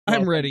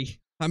I'm ready.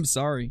 I'm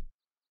sorry.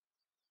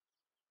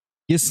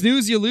 You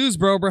snooze, you lose,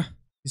 Brobrah.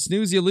 You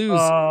snooze, you lose.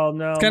 Oh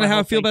no. It's kind of how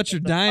I feel about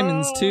your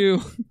diamonds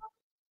too.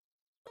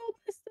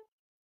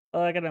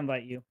 Oh, I gotta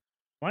invite you.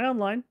 Am I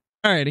online?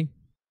 Alrighty.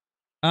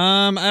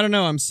 I don't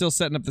know. I'm still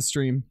setting up the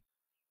stream.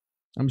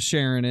 I'm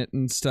sharing it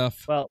and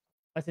stuff. Well,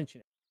 I sent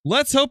you.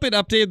 Let's hope it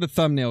updated the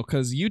thumbnail,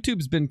 because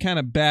YouTube's been kind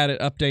of bad at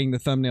updating the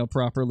thumbnail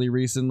properly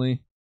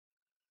recently.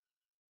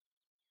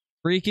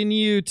 Freaking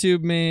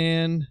YouTube,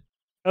 man.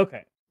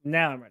 Okay,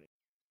 now I'm ready.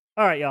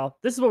 All right, y'all.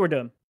 This is what we're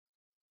doing.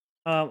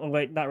 Oh,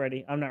 wait, not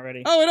ready. I'm not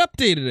ready. Oh, it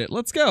updated it.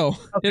 Let's go.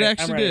 Okay, it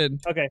actually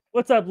did. Okay,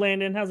 what's up,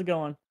 Landon? How's it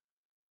going?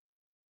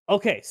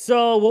 Okay,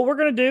 so what we're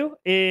gonna do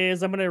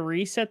is I'm gonna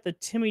reset the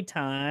Timmy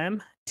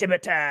time.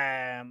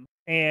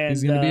 And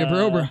he's gonna be a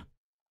Brobrah.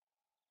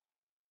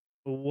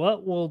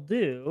 What we'll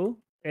do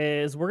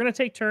is we're gonna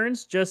take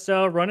turns just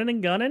running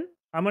and gunning.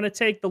 I'm gonna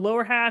take the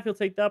lower half. You'll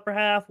take the upper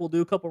half. We'll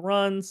do a couple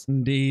runs.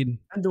 Indeed.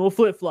 And then we'll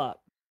flip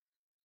flop.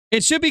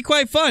 It should be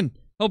quite fun.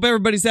 Hope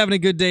everybody's having a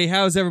good day.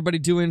 How's everybody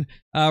doing?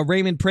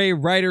 Raymond, Prey,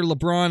 Ryder,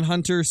 LeBron,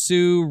 Hunter,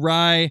 Sue,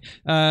 Rye,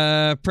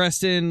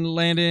 Preston,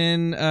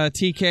 Landon,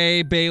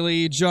 TK,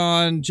 Bailey,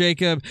 John,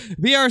 Jacob,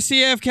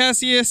 BRCF,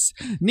 Cassius,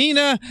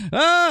 Nina,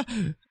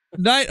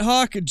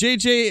 Nighthawk,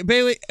 JJ,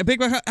 Bailey, Big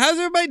Mac. How's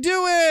everybody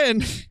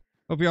doing?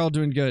 Hope you're all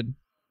doing good.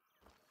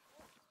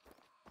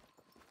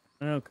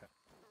 Okay.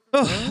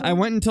 Oh, I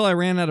went until I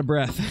ran out of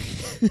breath.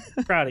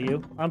 Proud of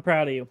you. I'm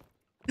proud of you.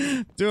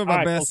 Doing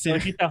my best here.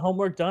 Get that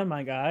homework done,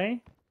 my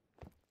guy.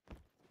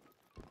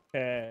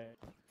 Okay.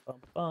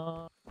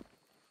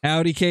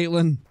 Howdy,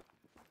 Caitlin.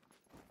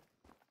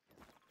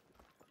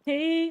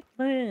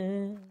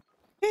 Caitlin.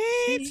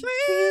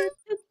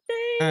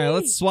 Alright,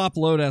 let's swap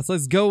loadouts.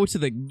 Let's go to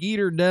the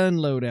Geeter Done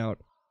loadout.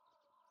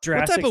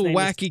 What type of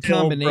wacky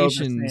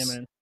combinations?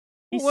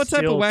 What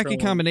type of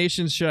wacky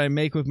combinations should I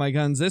make with my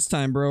guns this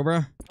time,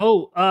 Brobrah?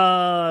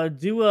 Oh,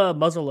 do a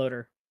muzzle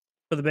loader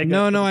for the big.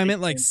 No, I meant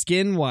like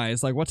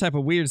skin-wise. Like, what type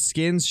of weird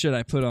skins should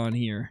I put on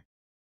here?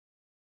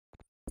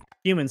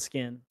 Human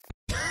skin.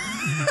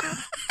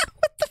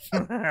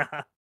 What?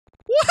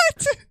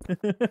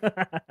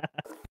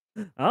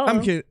 I'm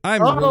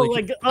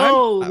really.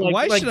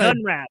 Like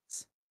gun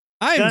wraps.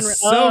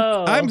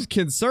 I'm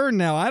concerned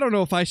now. I don't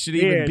know if I should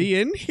even be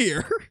in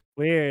here.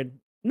 Weird.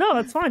 No,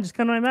 that's fine. Just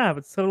come to my map.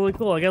 It's totally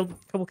cool. I got a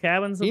couple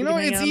cabins. You know,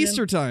 it's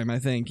Easter time, I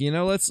think. You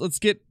know, let's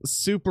get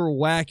super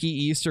wacky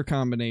Easter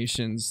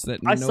combinations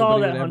that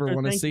nobody would ever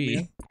want to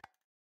see.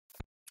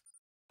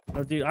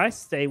 Oh, dude, I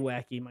stay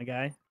wacky, my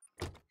guy.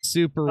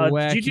 Super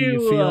wacky. Did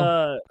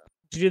you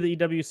do the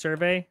EW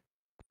survey?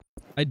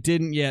 I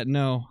didn't yet.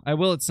 No, I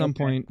will at some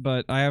point,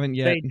 but I haven't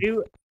yet.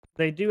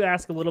 They do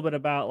ask a little bit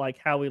about like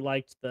how we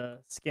liked the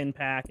skin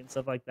pack and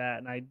stuff like that,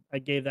 and I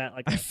gave that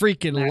like I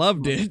freaking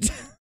loved it.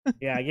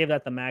 Yeah, I gave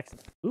that the max.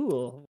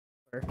 Ooh.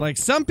 Like,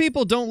 some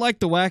people don't like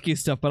the wacky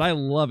stuff, but I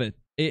love it.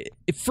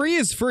 Free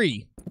is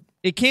free.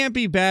 It can't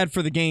be bad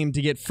for the game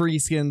to get free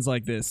skins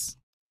like this.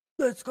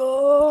 Let's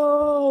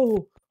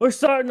go. We're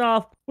starting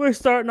off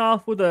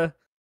with a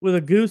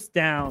goose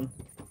down.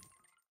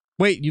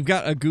 Wait, you've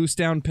got a goose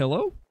down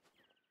pillow?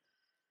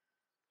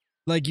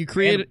 Like, you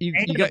created you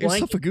got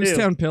yourself a goose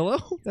down pillow?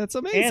 That's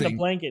amazing. And a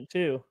blanket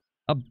too.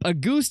 A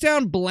goose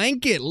down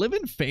blanket.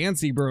 Living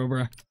fancy,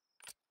 Brobrah.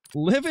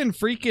 Living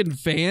freaking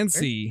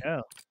fancy.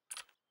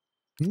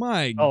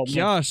 My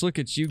gosh, look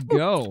at you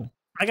go.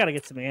 I gotta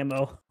get some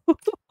ammo.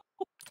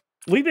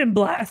 We've been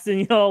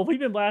blasting, y'all. We've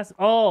been blasting.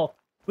 Oh,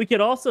 we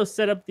could also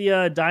set up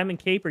the diamond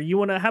caper. You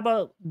wanna, how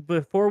about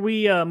before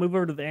we move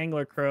over to the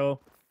angler crow,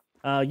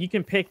 you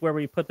can pick where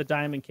we put the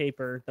diamond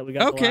caper that we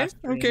got.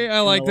 Okay, I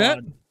like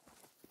that.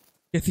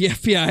 Get the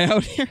FBI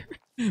out here.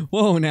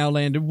 Whoa, now,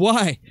 Landon.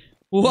 Why?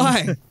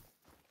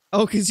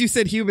 Oh, because you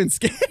said human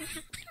skin.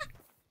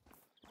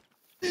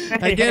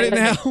 I get it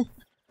now.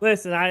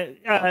 Listen,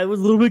 I was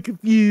a little bit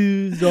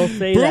confused. I'll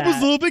say that. Bro was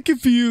a little bit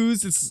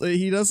confused.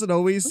 He doesn't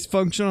always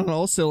function on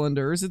all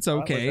cylinders. It's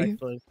okay.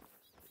 All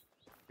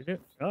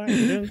right,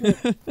 you're doing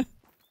good.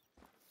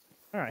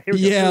 All right, here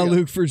we go. Yeah,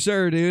 Luke, for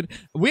sure, dude.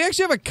 We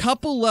actually have a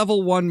couple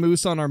level 1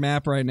 moose on our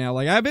map right now.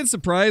 Like, I've been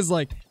surprised.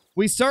 Like,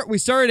 we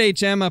started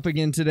HM up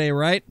again today,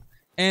 right?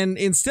 And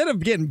instead of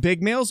getting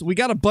big males, we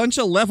got a bunch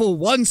of level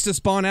 1s to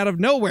spawn out of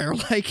nowhere.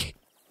 Like,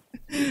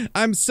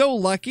 I'm so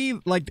lucky.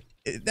 Like,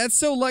 that's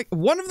so like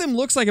one of them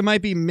looks like it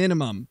might be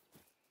minimum.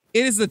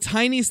 It is the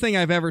tiniest thing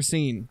I've ever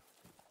seen.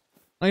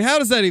 Like, how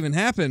does that even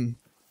happen?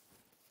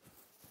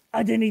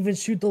 I didn't even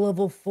shoot the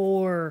level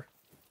 4.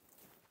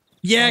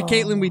 Yeah,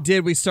 Caitlin, we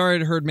did. We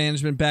started herd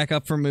management back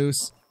up for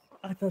moose.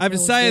 I've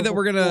decided that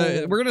we're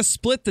gonna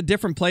split the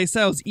different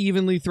playstyles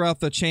evenly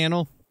throughout the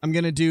channel. I'm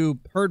gonna do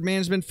herd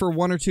management for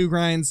 1 or 2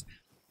 grinds,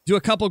 do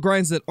a couple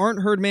grinds that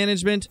aren't herd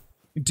management,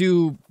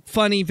 do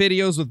funny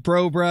videos with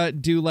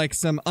Brobrah, do like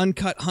some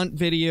uncut hunt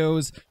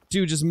videos,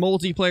 do just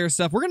multiplayer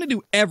stuff. We're gonna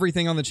do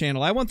everything on the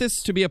channel. I want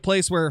this to be a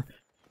place where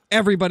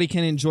everybody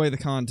can enjoy the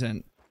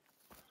content.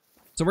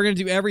 So we're gonna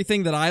do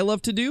everything that I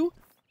love to do,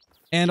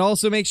 and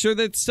also make sure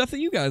that stuff that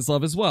you guys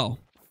love as well.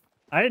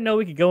 I didn't know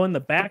we could go in the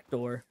back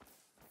door.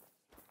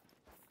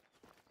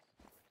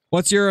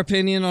 What's your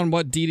opinion on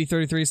what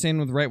DD33 is saying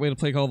with the right way to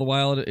play Call of the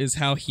Wild is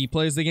how he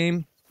plays the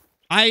game?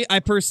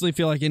 I personally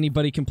feel like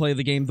anybody can play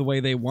the game the way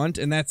they want,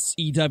 and that's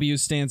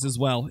EW's stance as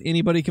well.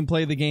 Anybody can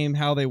play the game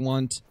how they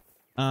want.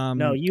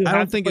 No, you. I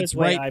don't think it's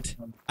right.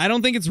 I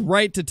don't think it's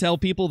right to tell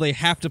people they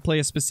have to play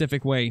a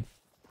specific way.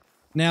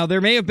 Now,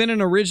 there may have been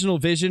an original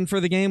vision for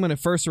the game when it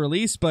first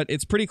released, but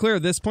it's pretty clear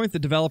at this point the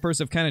developers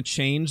have kind of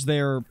changed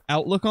their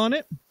outlook on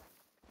it.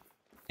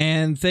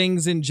 And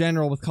things in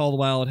general with Call of the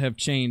Wild have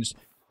changed.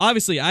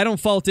 Obviously, I don't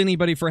fault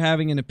anybody for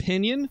having an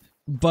opinion,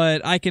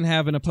 but I can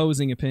have an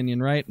opposing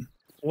opinion, right?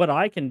 What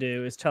I can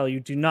do is tell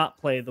you, do not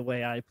play the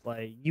way I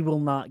play. You will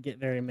not get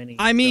very many.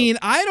 I mean,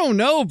 I don't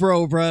know,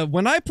 bruh.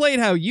 When I played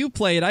how you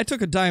played, I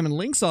took a diamond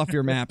links off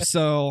your map,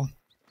 so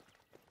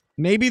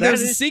maybe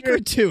there's a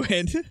secret to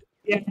it.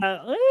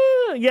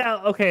 Yeah,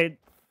 okay.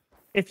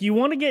 If you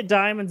want to get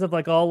diamonds of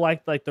like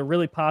the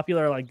really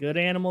popular like good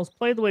animals,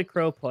 play the way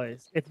Crow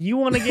plays. If you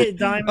want to get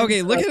diamonds,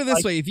 okay, look at it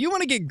this way: if you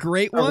want to get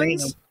great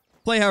ones,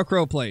 play how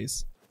Crow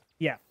plays.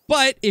 Yeah.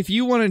 But if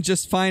you want to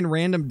just find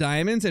random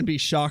diamonds and be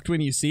shocked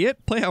when you see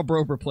it, play how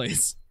Brobrahs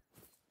plays.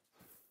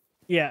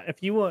 Yeah,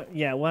 if you want,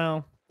 yeah,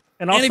 well,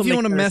 and if you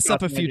want to mess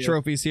up a few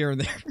trophies here and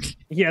there.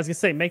 Yeah, I was gonna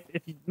say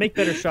if you make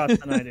better shots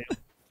than I do.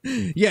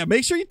 Yeah,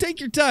 make sure you take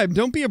your time.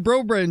 Don't be a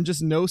Brobrahs and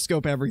just no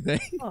scope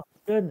everything. Oh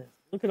goodness,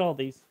 look at all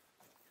these.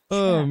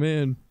 Oh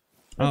man.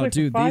 Oh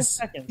dude,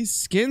 these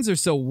skins are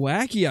so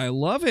wacky. I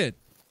love it.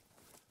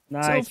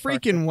 Nice. So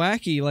freaking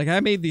wacky. Like I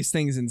made these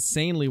things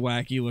insanely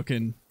wacky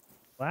looking.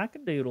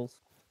 Wackadoodles.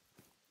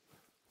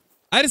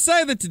 I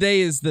decided that today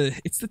is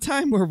it's the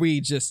time where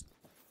we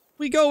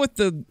go with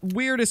the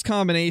weirdest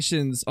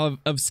combinations of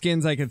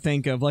skins I could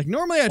think of. Like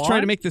normally I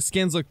try to make the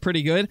skins look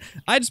pretty good.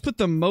 I just put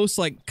the most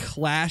like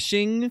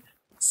clashing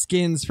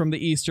skins from the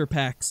Easter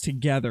packs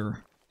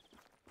together.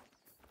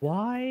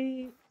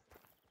 Why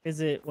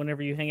is it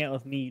whenever you hang out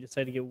with me you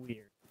decide to get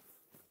weird?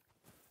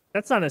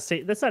 That's not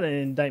an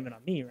indictment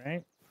on me,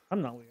 right?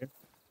 I'm not weird.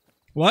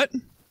 What?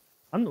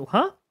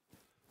 Huh?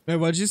 Wait,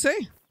 what'd you say?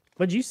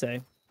 What'd you say?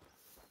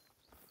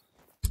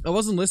 I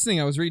wasn't listening.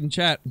 I was reading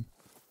chat.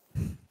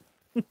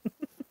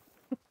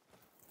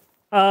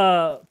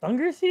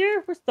 Thunger's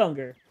here? Where's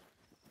Thunger?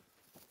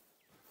 I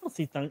don't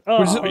see Thunger.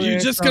 Oh, you're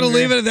just gonna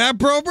leave it at that,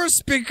 Brobrahs?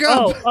 Speak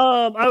up.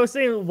 Oh, I was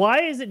saying,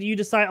 why is it you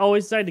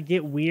always decide to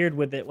get weird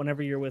with it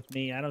whenever you're with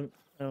me? I don't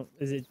know.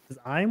 Is it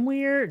because I'm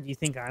weird? Do you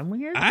think I'm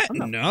weird?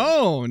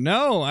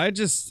 No. I'm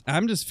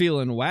just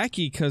feeling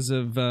wacky because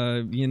of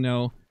you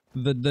know,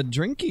 the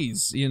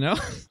drinkies, you know.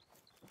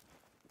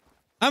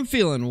 I'm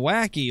feeling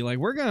wacky. Like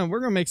we're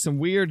gonna make some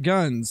weird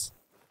guns.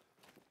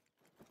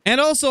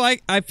 And also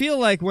I feel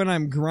like when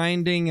I'm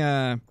grinding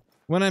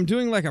when I'm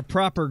doing like a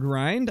proper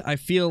grind, I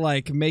feel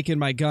like making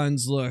my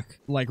guns look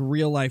like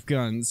real life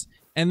guns.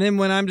 And then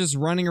when I'm just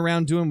running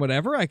around doing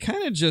whatever, I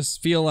kind of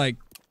just feel like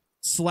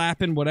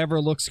slapping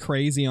whatever looks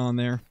crazy on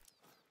there.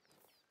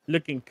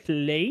 Looking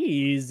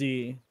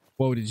crazy.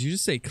 Whoa, did you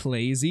just say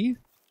crazy?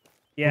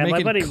 Yeah, we're my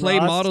making buddy clay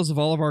Ross, models of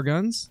all of our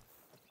guns?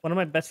 One of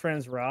my best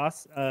friends,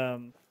 Ross,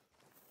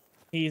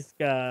 he's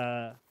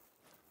got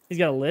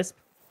a lisp,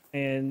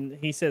 and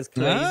he says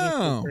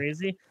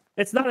crazy.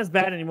 It's not as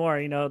bad anymore,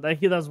 you know.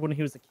 That was when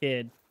he was a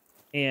kid,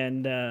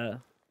 and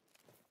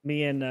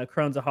me and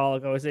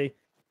Cronesaholic always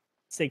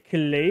say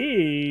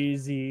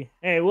crazy.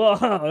 Hey, well,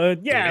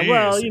 yeah, crazy.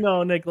 Well, you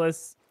know,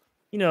 Nicholas,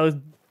 you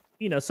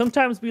know,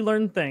 sometimes we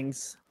learn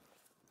things.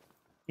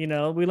 You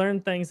know, we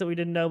learn things that we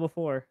didn't know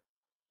before.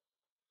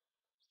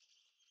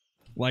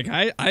 Like,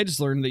 I just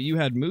learned that you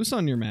had moose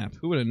on your map.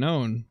 Who would have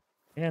known?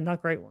 Yeah,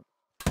 not great one.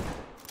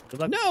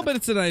 No, but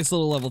it's a nice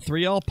little level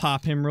 3. I'll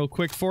pop him real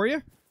quick for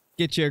you.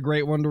 Get you a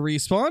great one to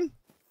respawn.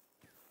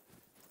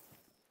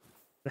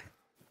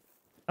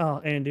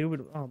 Oh, and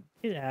dude,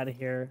 get out of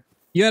here.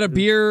 You had a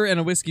beer and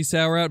a whiskey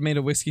sour out, made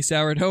a whiskey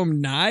sour at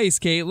home. Nice,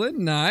 Caitlin.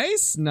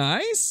 Nice,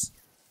 nice.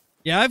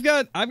 Yeah, I've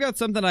got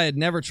something I had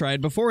never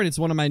tried before, and it's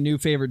one of my new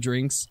favorite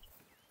drinks.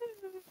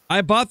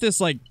 I bought this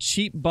like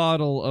cheap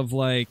bottle of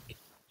like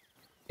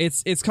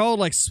it's called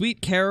like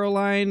Sweet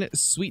Caroline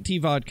sweet tea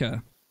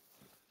vodka.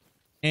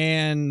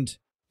 And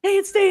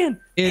handstand.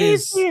 It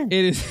is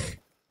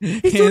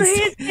He's doing a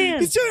handstand.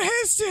 He's doing a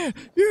handstand.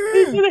 Yeah.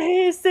 He's doing a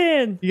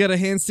handstand. You got a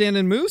handstand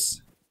and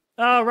moose?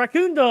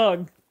 Raccoon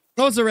dog.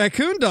 Oh, it's a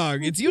raccoon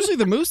dog. It's usually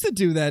the moose that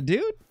do that,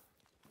 dude.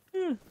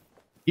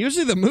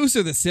 Usually the moose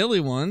are the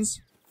silly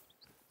ones.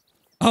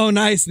 Oh,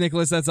 nice,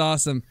 Nicholas. That's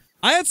awesome.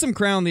 I had some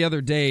Crown the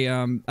other day.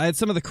 I had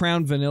some of the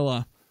Crown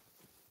vanilla,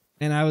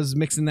 and I was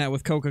mixing that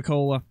with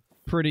Coca-Cola.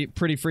 Pretty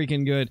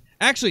freaking good.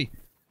 Actually, to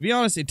be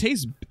honest, it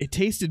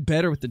tasted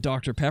better with the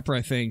Dr. Pepper,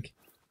 I think.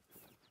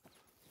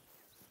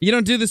 You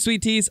don't do the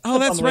sweet teas? Oh,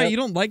 that's right. You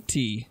don't like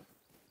tea.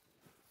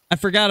 I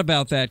forgot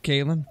about that,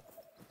 Caitlin.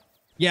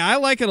 Yeah, I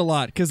like it a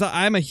lot because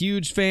I'm a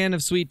huge fan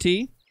of sweet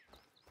tea.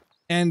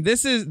 And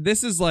this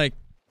is like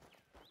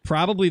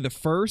probably the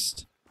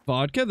first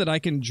vodka that I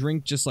can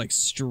drink just like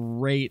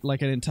straight,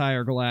 like an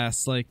entire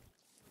glass. Like,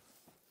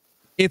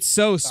 it's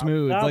so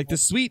smooth. Like the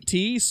sweet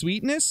tea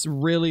sweetness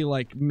really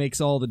like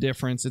makes all the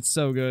difference. It's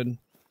so good.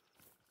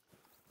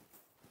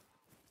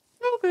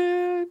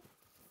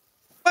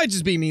 Might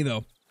just be me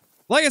though.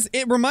 Like I said,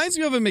 it reminds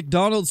me of a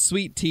McDonald's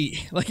sweet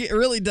tea. Like it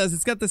really does.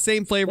 It's got the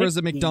same flavor as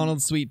a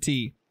McDonald's sweet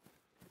tea.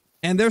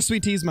 And their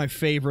sweet tea is my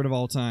favorite of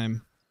all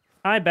time.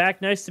 Hi,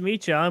 back. Nice to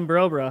meet you. I'm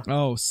Brobrahs.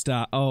 Oh,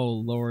 stop. Oh,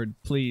 Lord.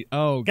 Please.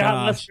 Oh, Got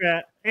gosh.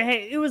 muskrat.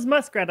 Hey, it was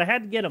muskrat. I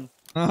had to get him.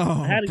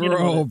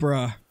 Oh,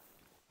 bruh.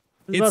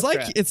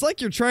 It's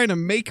like you're trying to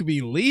make me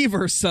leave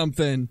or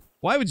something.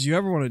 Why would you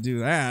ever want to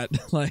do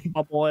that? Like,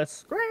 oh boy,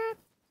 scrat.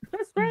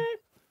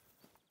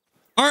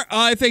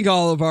 I think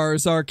all of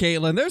ours are,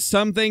 Caitlin. There's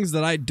some things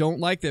that I don't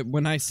like that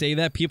when I say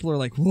that, people are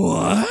like,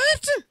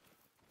 what?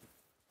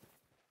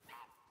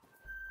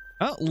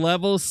 Oh,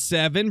 level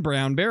 7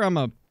 brown bear. I'm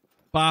gonna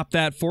bop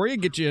that for you.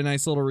 Get you a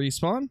nice little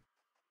respawn.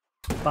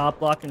 Bop,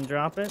 block, and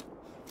drop it.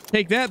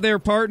 Take that there,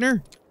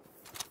 partner.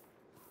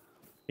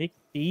 Pick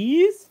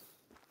these?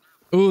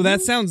 Ooh,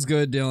 that sounds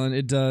good, Dylan.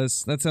 It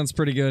does. That sounds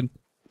pretty good.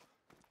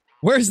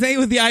 Where's Nate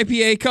with the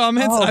IPA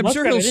comments? Oh, I'm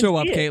sure he'll show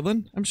up, it.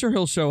 Caitlin. I'm sure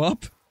he'll show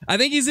up. I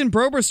think he's in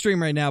Brobrahs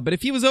stream right now, but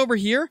if he was over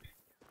here,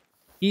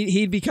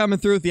 he'd be coming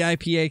through with the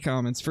IPA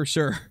comments for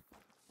sure.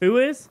 Who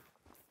is?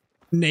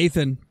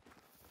 Nathan.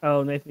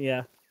 Oh, Nathan,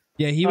 yeah.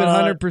 Yeah, he would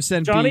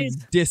 100% be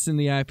dissing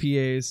the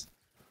IPAs.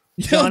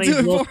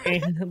 Johnny's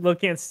Lil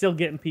Can's still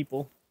getting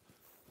people.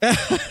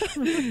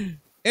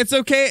 It's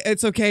okay.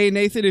 It's okay,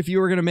 Nathan, if you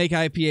were going to make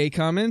IPA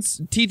comments.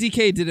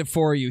 TTK did it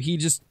for you. He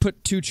just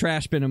put 2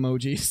 trash bin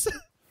emojis.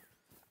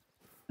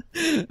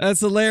 That's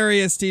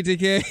hilarious,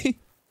 TTK.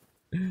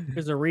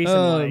 There's a reason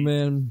why. Oh,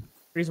 man.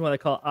 Reason why they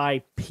call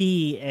it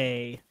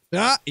IPA.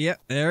 Ah, yeah,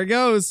 there it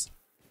goes.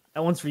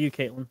 That one's for you,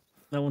 Caitlin.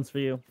 That one's for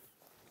you.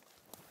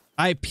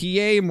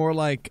 IPA, more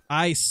like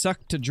I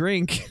suck to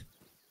drink.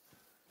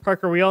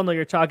 Parker, we all know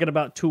you're talking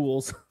about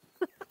tools.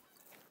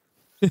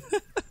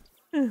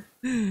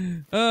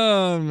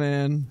 Oh,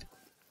 man.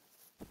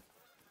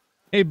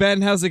 Hey,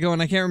 Ben, how's it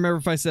going? I can't remember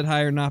if I said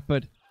hi or not,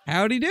 but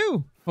howdy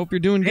do. Hope you're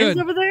doing good.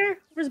 Ben's over there?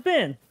 Where's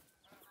Ben?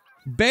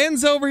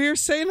 Ben's over here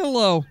saying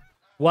hello.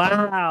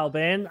 Wow,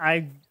 Ben.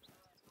 I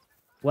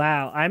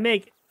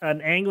make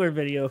an angler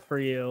video for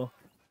you,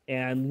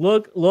 and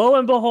look, lo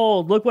and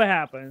behold, look what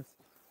happens.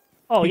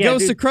 Oh, he yeah, goes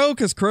dude. to Crow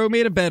because Crow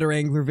made a better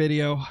angler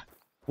video.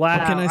 Wow,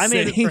 what can I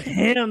say? made it for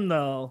him,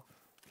 though.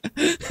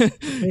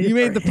 You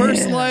made the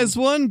personalized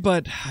one,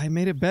 but I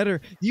made it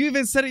better. You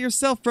even said it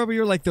yourself, bro.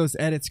 You're like, those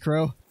edits,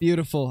 Crow.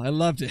 Beautiful. I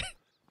loved it.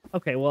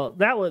 Okay, well,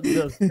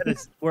 those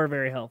edits were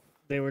very helpful.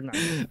 They were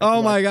nice.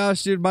 Oh my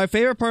gosh, dude. My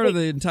favorite part of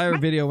the entire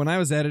video when I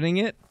was editing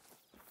it,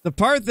 the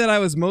part that I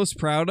was most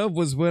proud of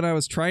was when I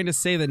was trying to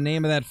say the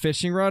name of that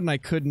fishing rod and I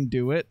couldn't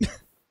do it.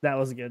 That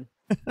was good.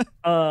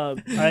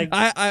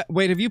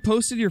 Wait, have you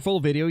posted your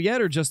full video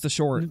yet or just the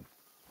short?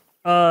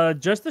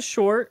 Just the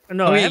short.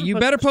 No, okay, you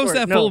better post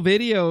that full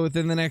video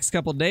within the next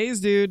couple days,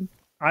 dude.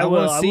 I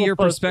will see your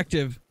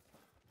perspective.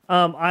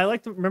 I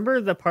like to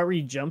remember the part where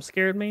you jump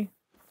scared me.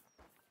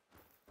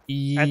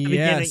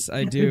 Yes,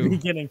 I do. At the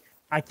beginning,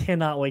 I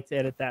cannot wait to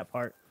edit that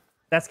part.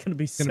 That's gonna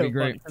be so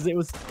great because it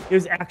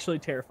was actually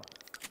terrifying.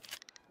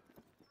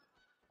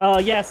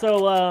 Yeah.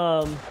 So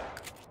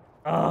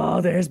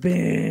oh, there's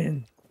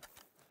Ben.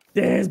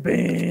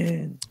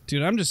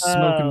 Dude, I'm just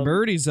smoking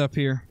birdies up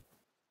here.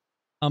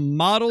 A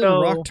modeled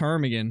rock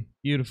ptarmigan.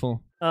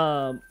 Beautiful.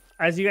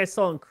 As you guys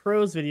saw in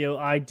Crow's video,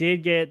 I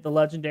did get the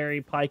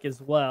legendary pike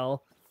as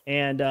well.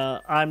 And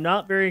I'm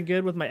not very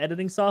good with my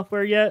editing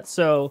software yet,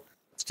 so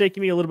it's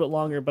taking me a little bit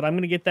longer, but I'm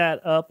going to get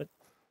that up and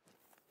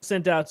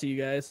sent out to you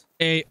guys.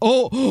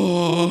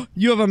 Oh,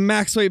 you have a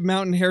max weight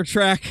mountain hair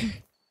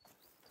track.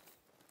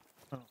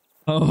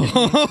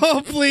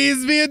 Oh,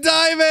 please be a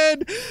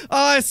diamond. Oh,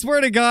 I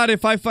swear to God,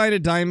 if I find a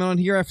diamond on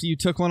here after you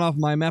took one off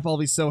my map, I'll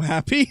be so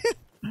happy.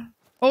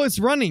 Oh, it's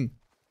running.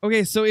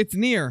 Okay, so it's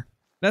near.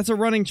 That's a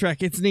running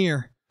track. It's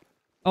near.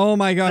 Oh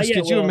my gosh,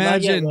 could you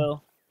imagine?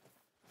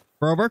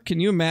 Robert, can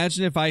you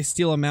imagine if I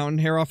steal a mountain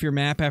hair off your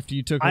map after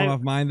you took one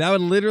off mine? That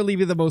would literally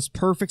be the most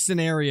perfect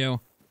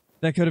scenario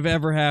that could have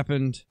ever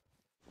happened.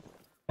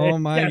 Oh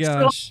my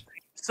gosh.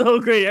 So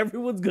great.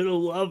 Everyone's going to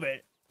love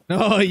it.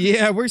 Oh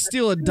yeah, we're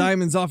stealing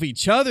diamonds off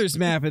each other's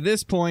map at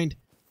this point.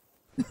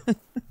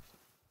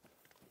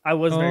 I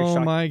was very shocked.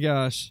 Oh my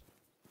gosh.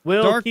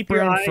 Will, dark keep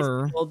your eyes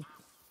fur. peeled.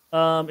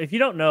 If you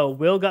don't know,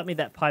 Will got me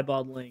that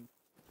piebald link.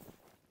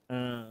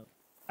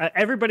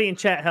 Everybody in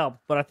chat helped,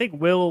 but I think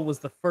Will was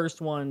the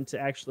first one to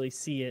actually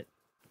see it.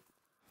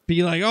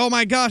 Be like, oh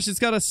my gosh, it's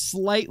got a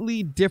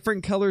slightly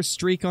different color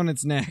streak on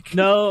its neck.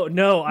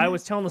 No, I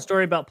was telling the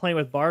story about playing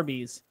with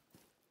Barbies,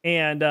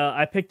 and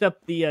I picked up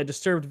the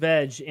disturbed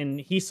veg, and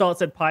he saw it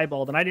said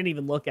piebald, and I didn't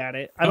even look at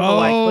it. I don't know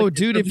why I clicked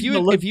dude, it,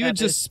 if you had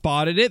just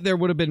spotted it, there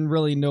would have been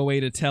really no way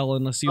to tell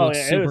unless you looked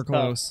super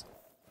close.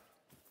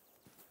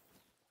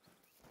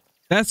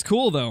 That's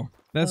cool though.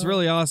 That's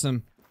really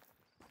awesome.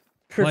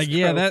 Like,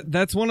 yeah,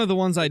 that's one of the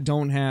ones I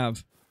don't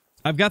have.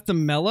 I've got the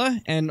Mela,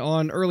 and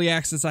on early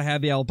access I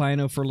had the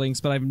albino for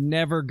links, but I've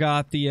never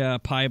got the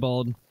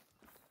piebald.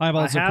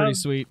 Piebalds are pretty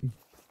sweet.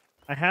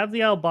 I have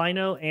the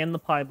albino and the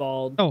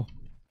piebald. Oh.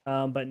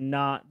 But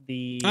not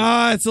the...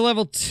 Ah, it's a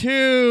level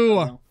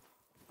 2!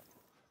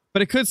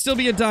 But it could still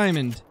be a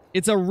diamond.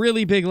 It's a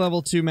really big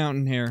level 2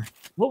 mountain hare.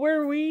 What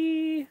were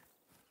we?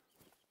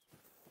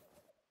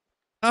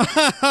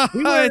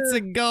 It's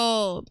a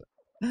gold.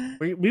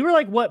 We were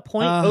like, what,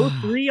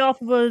 0.03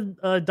 off of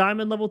a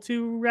diamond level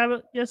 2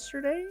 rabbit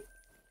yesterday?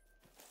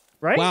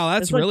 Right? Wow,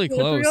 that's it's like really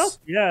close.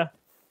 Yeah.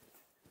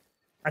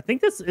 I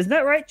think this, isn't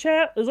that right,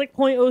 chat? It was like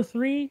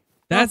 0.03.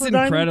 That's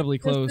incredibly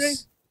close.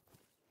 Yesterday?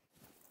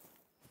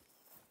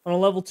 On a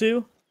level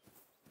 2?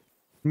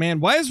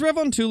 Man, why is Rev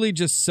on Thule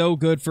just so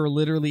good for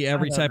literally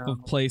every type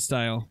of play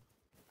style?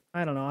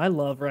 I don't know. I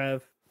love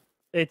Rev.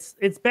 It's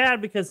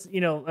bad because,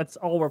 you know, that's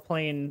all we're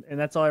playing and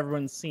that's all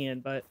everyone's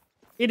seeing, but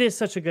it is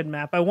such a good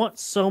map. I want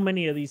so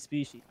many of these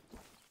species.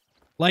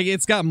 Like,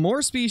 it's got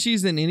more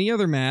species than any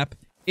other map.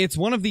 It's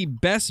one of the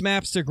best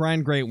maps to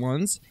grind great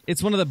ones.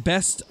 It's one of the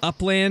best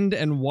upland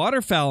and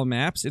waterfowl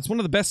maps. It's one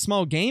of the best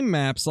small game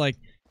maps. Like,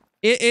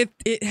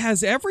 it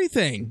has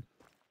everything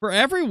for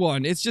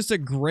everyone. It's just a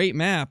great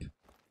map.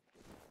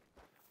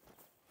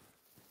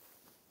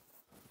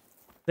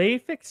 They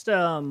fixed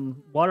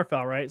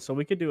waterfowl, right? So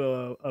we could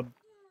do a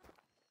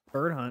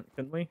bird hunt,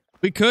 couldn't we?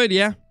 We could,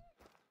 yeah.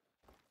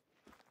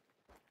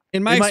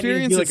 In my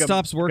experience, like it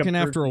stops working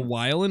after a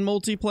while in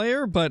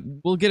multiplayer, but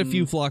we'll get a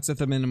few flocks at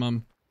the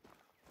minimum.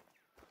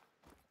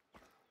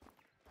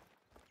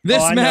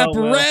 This map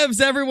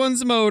revs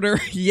everyone's motor.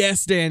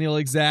 Yes, Daniel,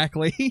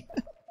 exactly.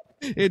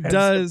 It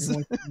does.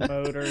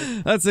 Motor.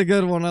 That's a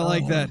good one. I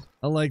like that.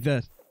 I like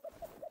that.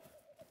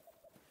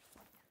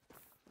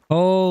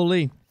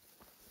 Holy.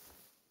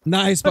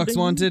 Nice, Bucks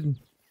Wanted.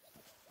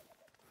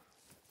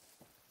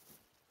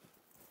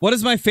 What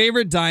is my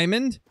favorite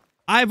diamond?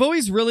 I've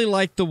always really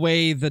liked the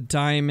way the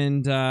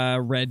diamond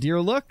red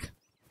deer look.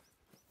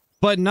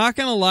 But not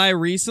gonna lie,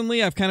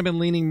 recently I've kind of been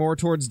leaning more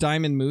towards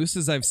diamond moose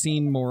as I've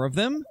seen more of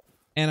them.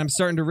 And I'm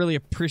starting to really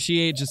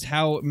appreciate just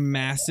how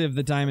massive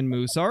the diamond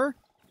moose are.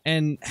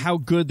 And how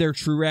good their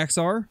true racks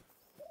are.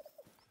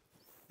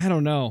 I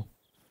don't know.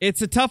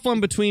 It's a tough one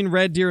between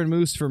red deer and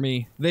moose for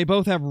me. They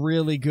both have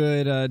really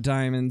good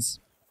diamonds.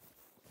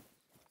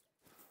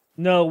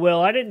 No,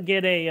 Will, I didn't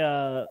get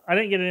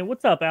any.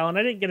 What's up, Alan?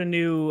 I didn't get a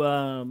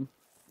new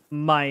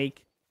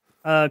mic.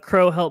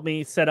 Crow helped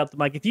me set up the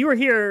mic. If you were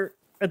here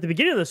at the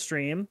beginning of the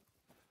stream,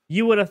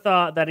 you would have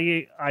thought that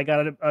I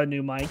got a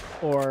new mic,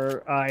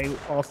 or I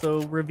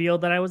also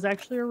revealed that I was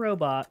actually a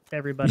robot to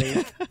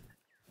everybody.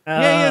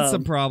 Yeah, he had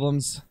some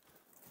problems.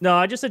 No,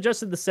 I just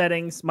adjusted the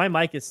settings. My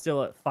mic is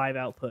still at 5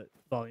 output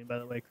volume, by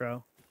the way,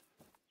 Crow.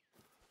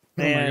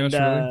 Oh my gosh,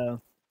 really?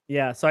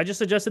 Yeah, so I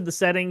just adjusted the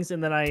settings,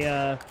 and then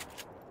I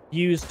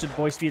used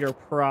voice feeder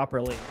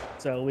properly.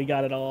 So we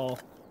got it all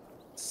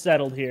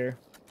settled here.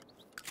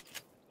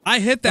 I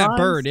hit that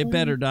bird. It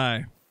better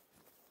die.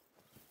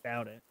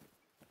 Doubt it.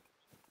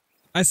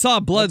 I saw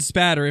blood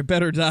spatter. It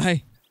better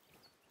die.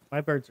 My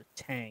birds are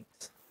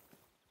tanks.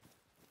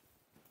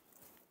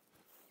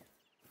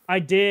 I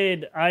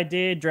did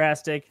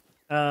drastic.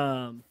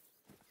 And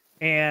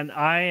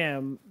I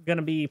am going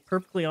to be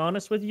perfectly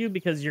honest with you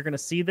because you're going to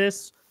see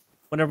this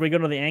whenever we go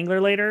to the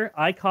angler later.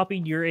 I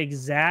copied your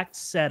exact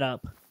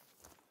setup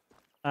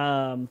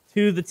to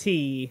the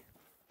T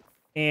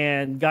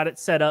and got it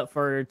set up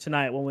for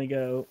tonight when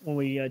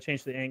we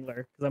change to the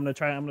angler, because I'm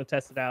going to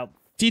test it out.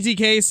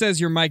 TTK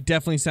says your mic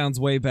definitely sounds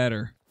way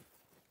better.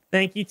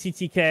 Thank you,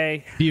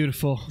 TTK.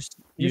 Beautiful.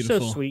 You're so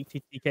sweet,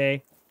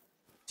 TTK.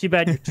 Too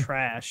bad you're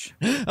trash.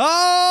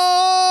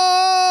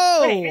 Oh!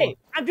 Hey,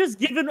 I'm just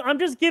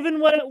giving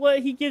what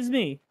he gives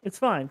me. It's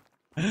fine.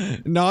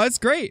 No, it's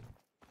great.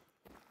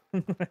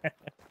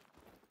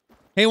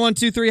 Hey, 1,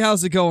 2, 3,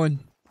 how's it going?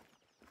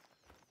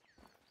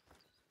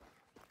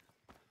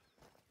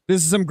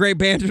 This is some great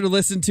banter to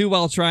listen to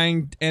while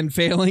trying and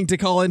failing to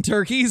call in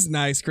turkeys.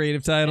 Nice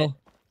creative title.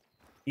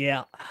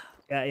 Yeah.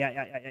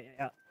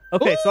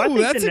 Okay, so I think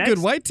that's a good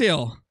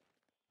whitetail.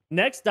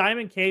 Next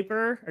diamond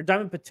caper or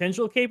diamond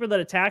potential caper that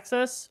attacks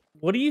us.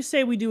 What do you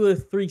say we do a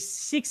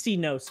 360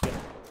 no scope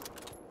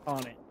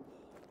on it?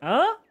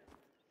 Huh?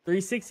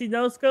 360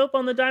 no scope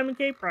on the diamond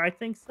caper? I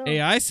think so.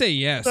 Hey, I say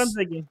yes. That's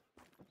what I'm thinking.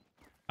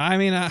 I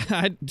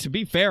mean, to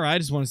be fair, I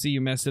just want to see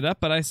you mess it up,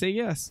 but I say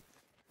yes.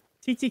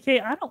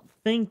 TTK, I don't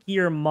think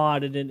you're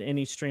modded in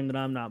any stream that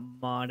I'm not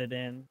modded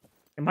in.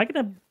 I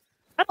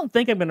don't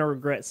think I'm gonna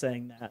regret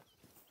saying that.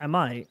 I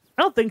might.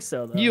 I don't think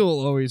so though. You'll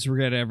always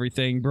regret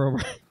everything, bro.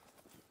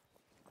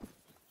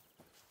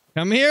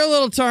 Come here,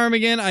 little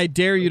ptarmigan. I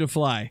dare you to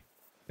fly.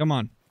 Come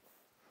on.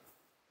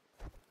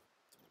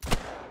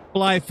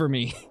 Fly for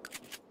me.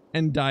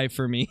 And die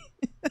for me.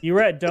 You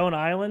were at Doan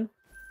Island?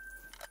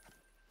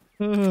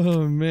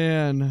 Oh,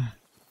 man.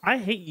 I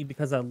hate you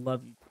because I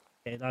love you.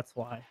 Okay, that's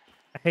why.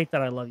 I hate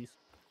that I love you.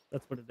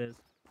 That's what it is.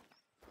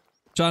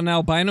 John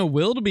Albino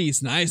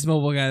Wildebeest. Nice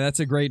mobile guy. That's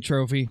a great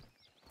trophy.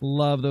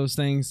 Love those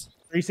things.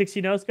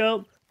 360 no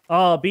scope.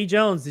 Oh, B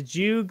Jones, did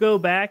you go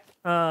back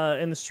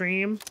in the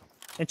stream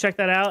and check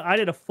that out? I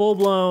did a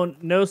full-blown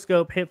no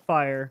scope hip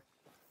fire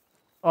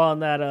on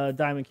that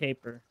diamond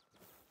caper.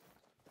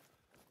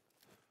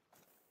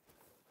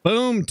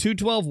 Boom,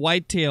 212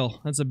 whitetail.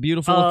 That's a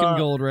beautiful looking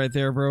gold right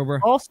there, Brobrahs.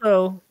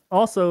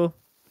 Also,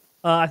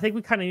 I think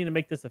we kind of need to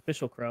make this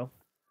official, Crow.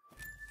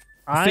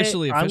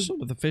 Officially official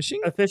with the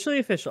fishing? Officially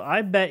official.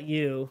 I bet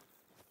you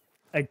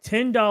a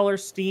 $10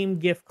 Steam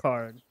gift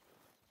card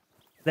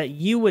that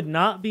you would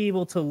not be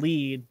able to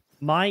lead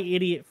my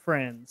idiot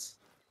friends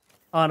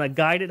on a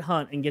guided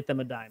hunt and get them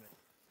a diamond.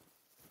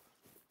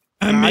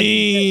 I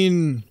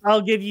mean,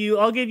 I'll give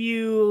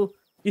you.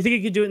 You think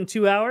you could do it in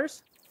 2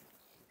 hours?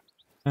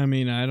 I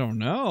mean, I don't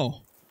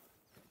know.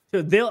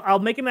 So I'll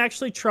make them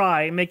actually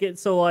try and make it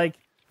so, like,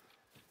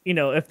 you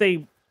know, if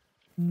they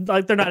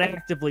like, they're not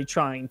actively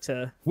trying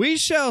to. We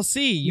shall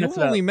see. You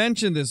only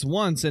mentioned this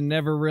once and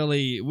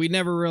we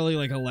never really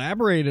like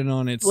elaborated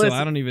on it. So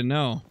I don't even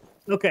know.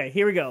 Okay,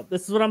 here we go.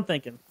 This is what I'm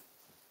thinking.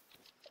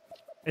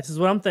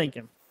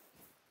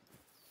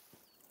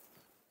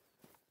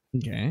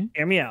 Okay.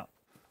 Hear me out.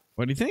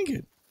 What are you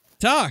thinking?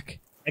 Talk.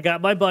 I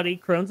got my buddy,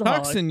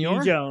 Talk,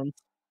 senor. Jones,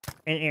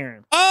 and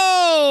Aaron.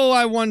 Oh,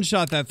 I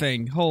one-shot that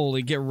thing.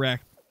 Holy, get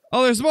wrecked.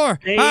 Oh, there's more.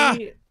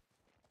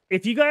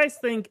 If you guys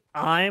think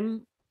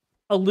I'm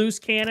a loose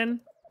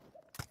cannon,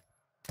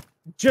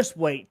 just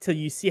wait till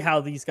you see how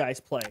these guys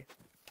play.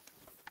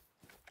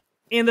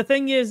 And the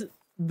thing is,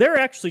 they're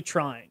actually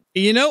trying.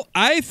 You know,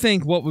 I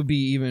think what would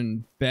be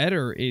even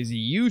better is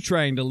you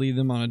trying to lead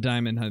them on a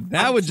diamond hunt.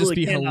 That would just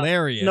be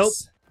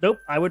hilarious. Nope.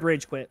 I would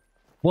rage quit.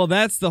 Well,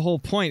 that's the whole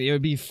point. It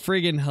would be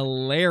friggin'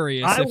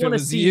 hilarious if it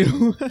was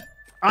you.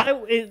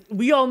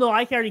 We all know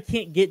I already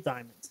can't get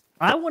diamonds.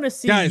 I want to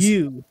see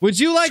you. Would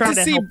you like to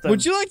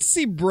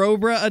see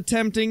Brobrahs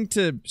attempting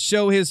to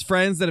show his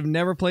friends that have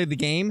never played the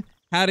game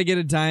how to get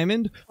a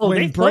diamond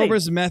when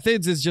Brobrahs'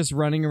 methods is just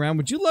running around?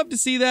 Would you love to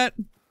see that?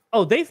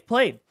 Oh, they've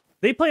played.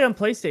 They play on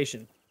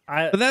PlayStation.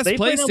 But that's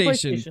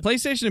PlayStation.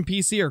 PlayStation and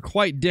PC are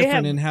quite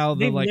different in how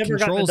the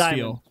controls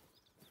feel.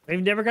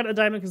 They've never gotten a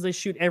diamond because they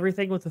shoot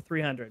everything with a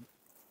 300.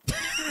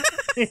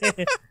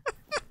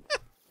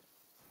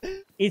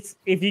 If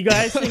you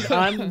guys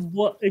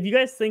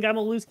think I'm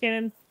a loose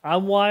cannon,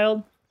 I'm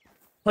wild.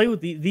 Play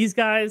with these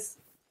guys.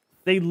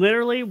 They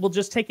literally will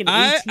just take an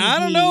ATV. I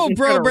don't know,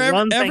 bro.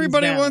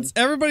 Everybody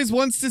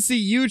wants to see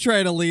you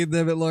try to lead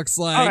them. It looks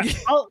like.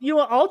 All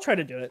right, I'll try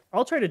to do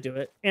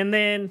it, and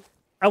then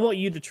I want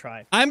you to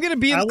try. I'm gonna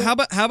be. How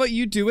about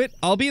you do it?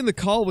 I'll be in the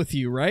call with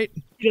you, right?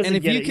 And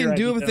if you can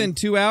do it within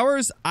 2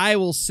 hours, I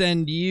will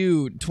send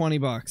you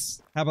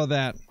 $20. How about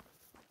that?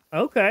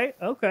 Okay.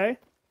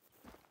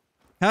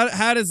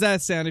 How does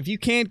that sound? If you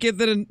can't get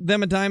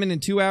them a diamond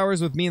in 2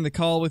 hours with me in the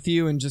call with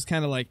you and just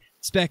kind of like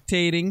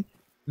spectating,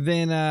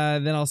 then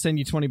I'll send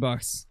you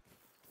 $20.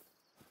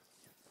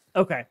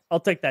 Okay, I'll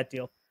take that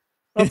deal.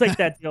 I like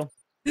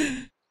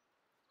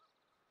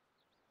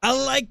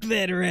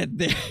that right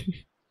there.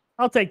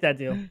 I'll take that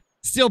deal.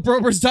 Steal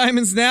Brobrahs'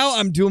 diamonds now?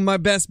 I'm doing my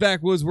best,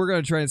 backwoods. We're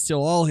gonna try and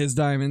steal all his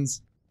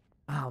diamonds.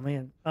 Oh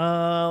man.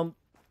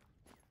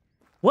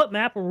 What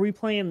map were we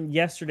playing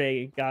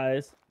yesterday,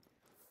 guys?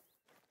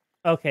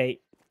 Okay.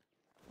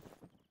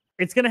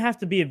 It's gonna have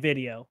to be a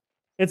video.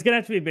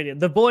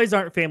 The boys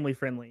aren't family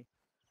friendly.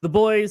 The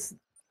boys,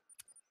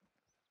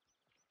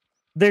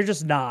 they're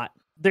just not.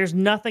 There's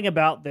nothing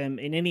about them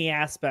in any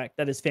aspect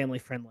that is family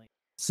friendly.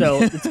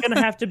 So it's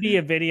gonna have to be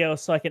a video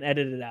so I can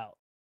edit it out.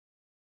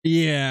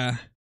 Yeah.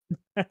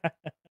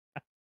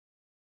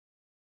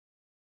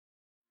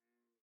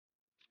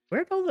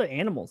 Where'd all the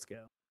animals go?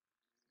 Is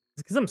it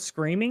because I'm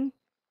screaming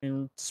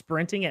and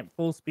sprinting at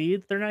full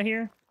speed? They're not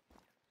here?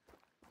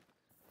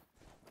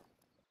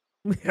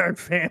 We are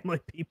family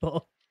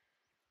people.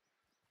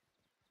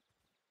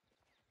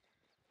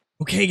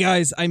 Okay,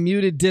 guys, I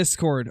muted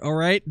Discord,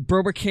 alright?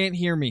 Brobrahs can't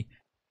hear me.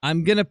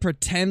 I'm gonna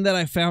pretend that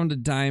I found a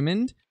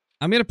diamond.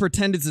 I'm gonna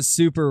pretend it's a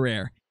super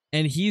rare.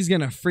 And he's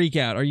gonna freak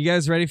out. Are you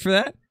guys ready for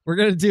that? We're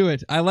gonna do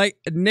it.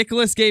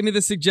 Nicholas gave me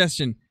the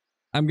suggestion.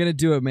 I'm gonna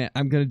do it, man.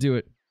 I'm gonna do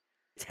it.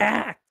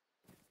 Attack!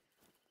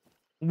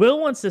 Will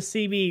wants to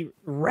see me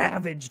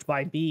ravaged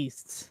by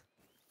beasts.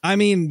 I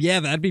mean, yeah,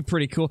 that'd be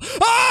pretty cool.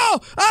 Oh!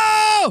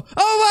 Oh!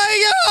 Oh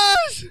my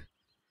gosh!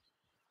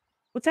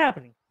 What's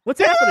happening? What's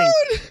happening?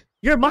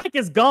 Your mic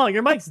is gone.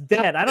 Your mic's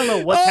dead. I don't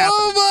know what's happening.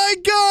 Oh my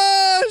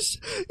gosh!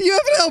 You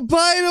have an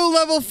albino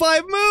level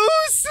 5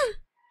 moose?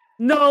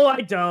 No,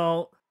 I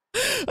don't.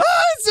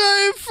 Oh, it's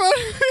right in front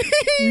of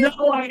me.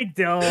 No, I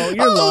don't.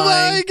 You're lying. Oh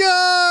my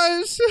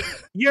gosh!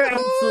 You're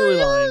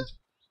absolutely lying.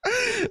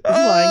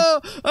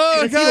 Oh,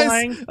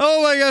 guys!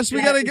 Oh my gosh!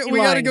 We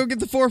gotta go get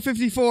the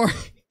 454.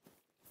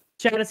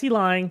 Chad, is he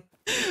lying?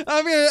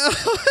 I'm gonna.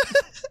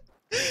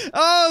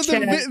 Oh,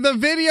 the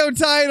video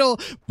title: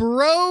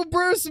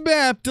 Brobrahs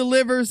map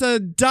delivers a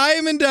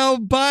diamond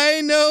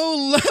albino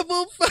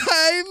level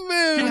 5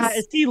 moose. Yeah,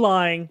 is he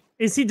lying?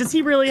 Does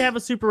he really have a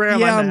super rare?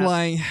 Yeah, I'm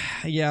lying.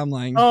 Yeah, I'm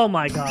lying. Oh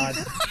my god.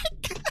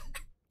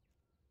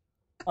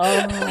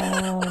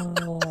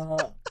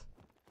 Oh.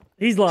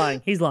 He's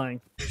lying. He's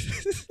lying.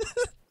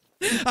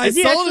 I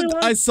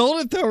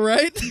sold it though,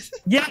 right?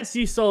 Yes,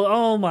 you sold.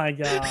 Oh my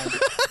god.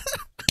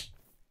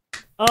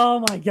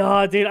 Oh my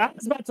god, dude! I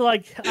was about to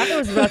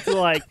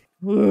like.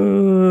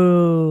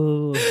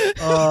 Ooh.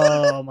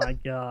 Oh my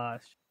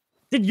gosh!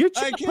 Did your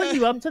chat put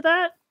you up to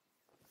that?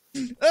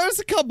 There's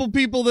a couple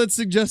people that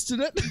suggested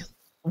it.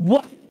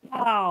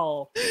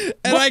 Wow.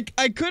 And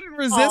I couldn't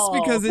resist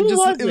because it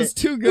was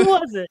too good. Who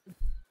was it?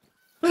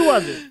 Who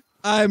was it?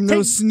 I'm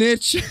no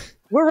snitch.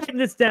 We're writing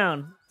this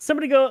down.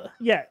 Somebody go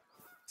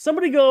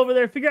over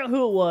there, figure out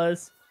who it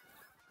was.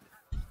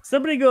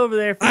 Somebody go over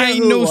there, figure out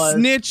who it was. I ain't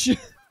no snitch.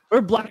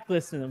 We're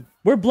blacklisting them.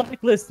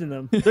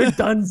 They're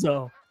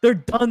donezo. They're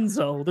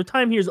donezo. Their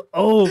time here's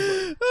over.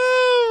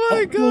 Oh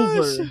my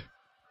gosh.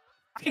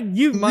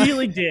 You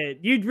really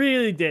did.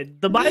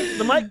 The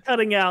mic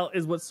cutting out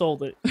is what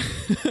sold it.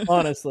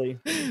 Honestly.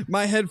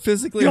 My head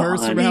physically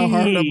hurts from how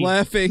hard I'm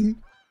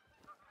laughing.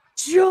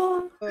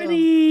 Johnny!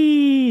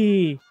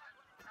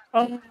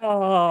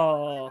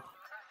 Oh.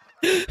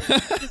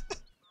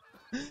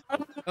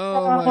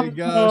 Oh my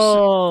gosh.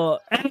 Oh,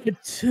 and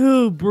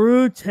two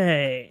brute.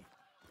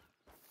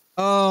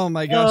 Oh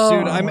my gosh,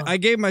 dude. I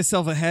gave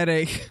myself a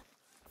headache.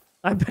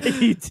 I bet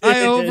you did. I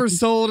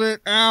oversold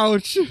it.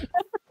 Ouch.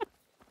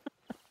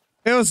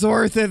 It was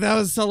worth it. That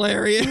was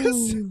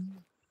hilarious.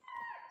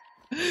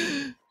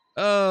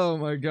 Oh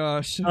my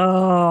gosh.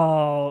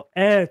 Oh,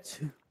 et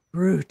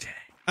brute.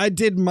 I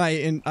did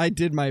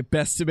my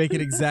best to make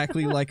it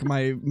exactly like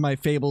my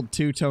fabled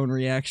two-tone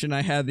reaction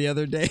I had the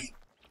other day.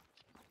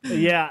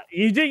 Yeah,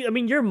 you did. I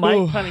mean, your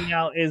mic cutting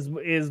out is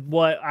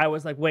what I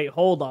was like, wait,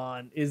 hold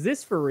on. Is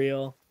this for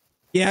real?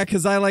 Yeah,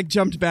 because I like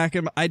jumped back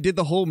and I did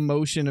the whole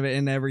motion of it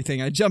and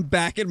everything. I jumped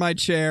back in my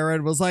chair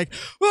and was like,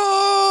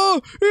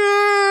 oh,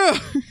 yeah!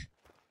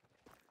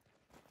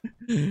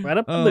 Right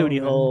up the booty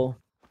hole.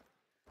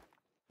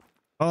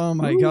 Oh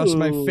my gosh,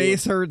 my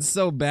face hurts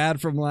so bad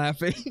from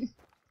laughing.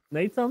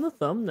 Nate's on the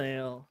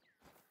thumbnail.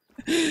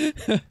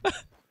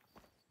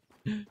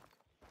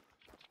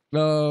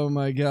 Oh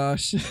my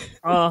gosh.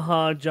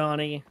 Uh-huh,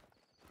 Johnny.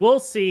 We'll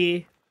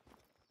see.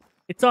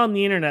 It's on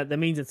the internet. That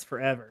means it's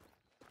forever.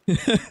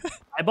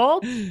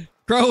 Eyeballed?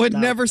 Crow would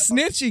never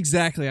snitch.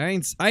 Exactly. I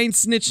ain't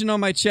snitching on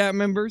my chat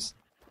members.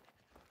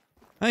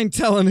 I ain't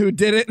telling who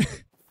did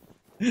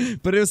it.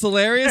 But it was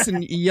hilarious,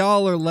 and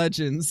y'all are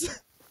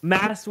legends.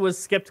 Mass was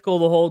skeptical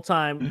the whole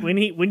time.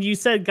 When you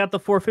said got the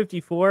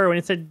 454, when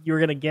it said you were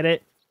gonna get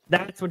it,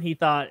 that's when he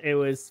thought it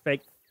was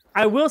fake.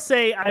 I will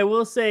say,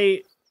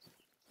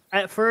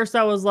 at first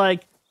I was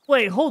like,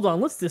 wait, hold on,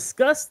 let's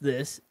discuss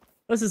this.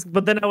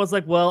 But then I was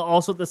like, well,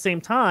 also at the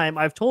same time,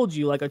 I've told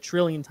you like a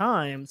trillion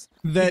times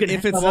that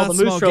if it's not a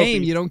small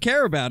game, you don't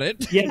care about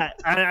it. Yeah,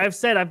 I've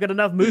said I've got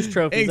enough moose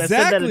trophies. Exactly.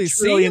 I said that a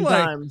trillion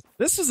times.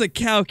 This was a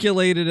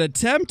calculated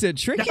attempt at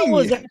tricking That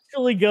was you.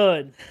 actually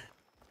good.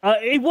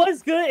 It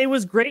was good. It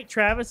was great,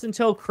 Travis,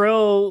 until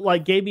Crow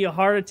like gave me a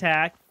heart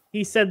attack.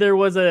 He said there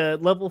was a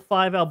level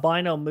 5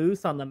 albino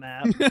moose on the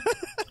map.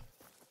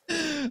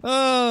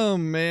 Oh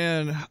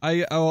man,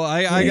 I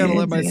gotta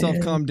let myself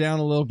calm down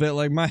a little bit.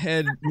 Like my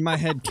head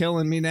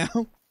killing me now.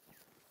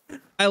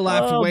 I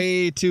laughed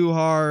way too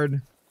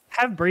hard.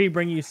 Have Bree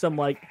bring you some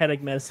like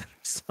headache medicine or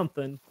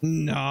something.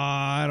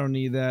 Nah, I don't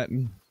need that.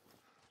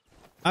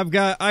 I've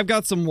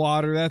got some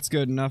water. That's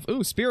good enough.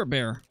 Ooh, spirit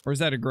bear, or is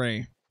that a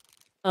gray?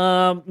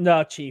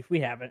 No, Chief, we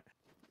haven't.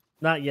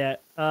 Not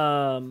yet.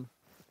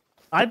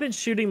 I've been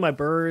shooting my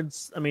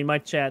birds. I mean, my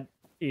chat.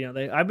 You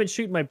know, I've been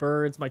shooting my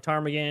birds, my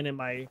ptarmigan, and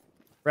my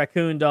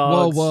raccoon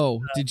dogs.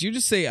 Whoa! Did you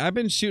just say I've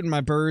been shooting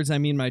my birds? I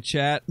mean my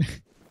chat. Is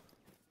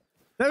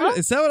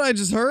that what I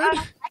just heard?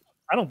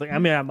 I don't think. I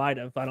mean, I might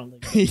have. I don't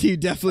think. You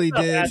definitely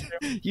did.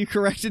 You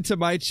corrected to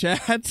my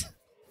chat.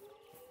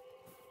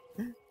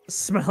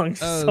 Smelling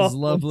that was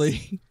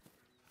lovely.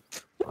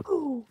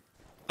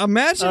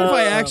 Imagine if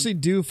I actually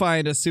do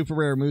find a super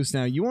rare moose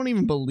now. You won't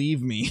even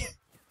believe me.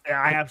 Yeah,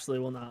 I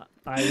absolutely will not.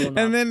 I will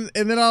not.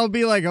 And then I'll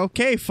be like,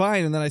 okay,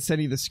 fine. And then I send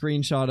you the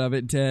screenshot of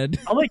it dead.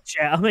 I'll make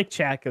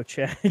chat go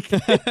check.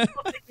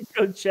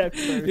 Go check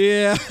first.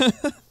 Yeah.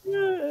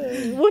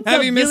 What's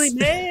up, Billy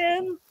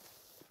Man?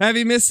 Have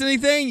you missed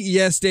anything?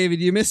 Yes,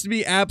 David. You missed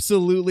me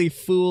absolutely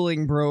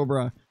fooling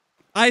Brobrah.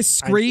 I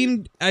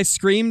screamed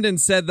and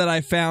said that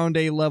I found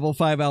a level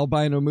 5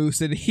 albino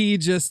moose, and he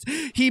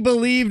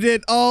believed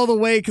it all the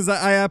way because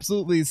I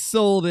absolutely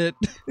sold it.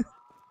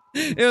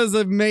 It was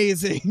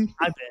amazing.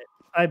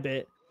 I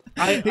bet.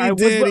 He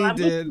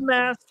did.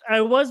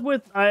 I was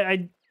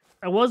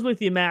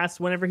with you, Mass,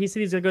 whenever he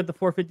said he's gonna go with the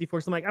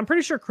 454. So I'm like, I'm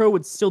pretty sure Crow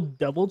would still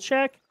double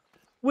check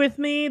with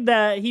me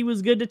that he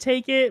was good to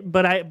take it,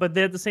 but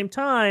then at the same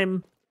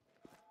time,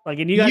 like,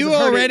 and you guys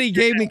already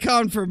gave me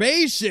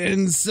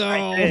confirmation, so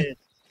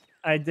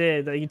I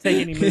did. You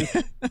take any moose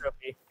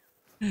trophy.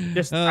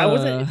 Just I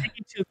wasn't taking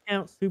into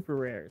account super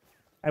rares.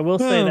 I will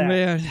say that.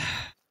 Man.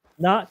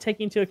 Not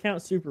taking into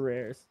account super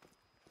rares.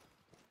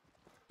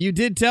 You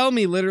did tell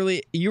me,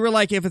 literally, you were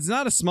like, if it's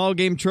not a small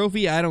game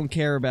trophy, I don't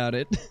care about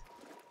it.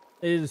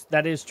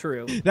 That is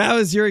true. That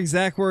was your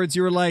exact words.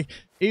 You were like,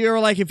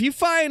 if you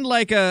find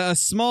like a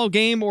small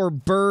game or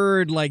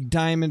bird like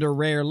diamond or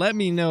rare, let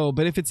me know.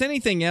 But if it's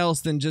anything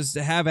else, then just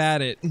have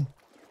at it.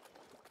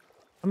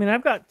 I mean,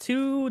 I've got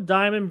 2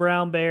 diamond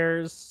brown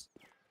bears.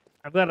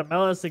 I've got a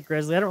melodic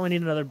grizzly. I don't really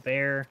need another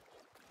bear.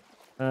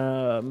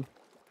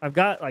 I've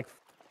got like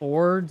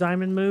 4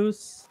 diamond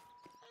moose.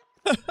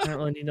 I don't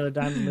really need another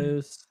diamond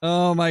moose.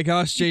 Oh my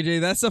gosh,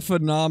 JJ, that's a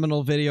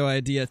phenomenal video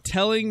idea.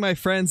 Telling my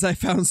friends I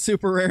found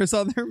super rares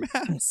on their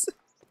maps.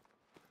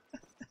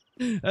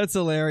 That's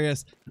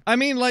hilarious. I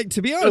mean, like,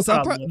 to be honest,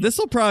 this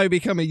will probably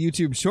become a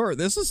YouTube short.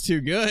 This is too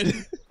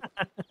good.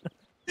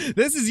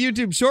 This is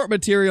YouTube short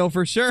material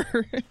for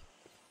sure.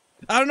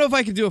 I don't know if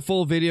I could do a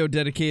full video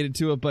dedicated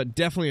to it, but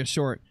definitely a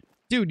short.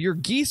 Dude, your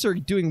geese are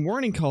doing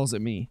warning calls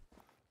at me.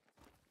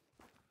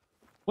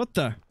 What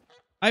the?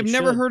 I've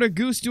never heard a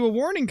goose do a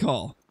warning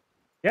call.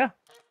 Yeah.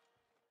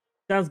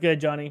 Sounds good,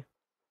 Johnny.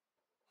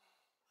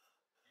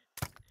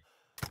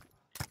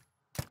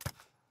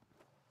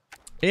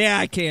 Yeah,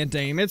 I can't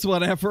aim. It's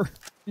whatever.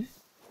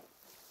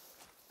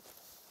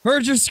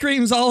 Heard your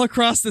screams all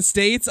across the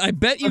states. I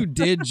bet you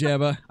did,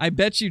 Jebba. I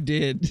bet you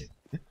did.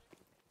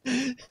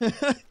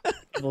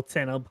 Level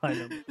 10 behind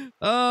him.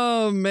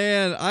 Oh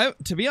man,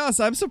 to be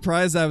honest, I'm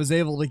surprised I was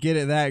able to get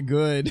it that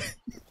good.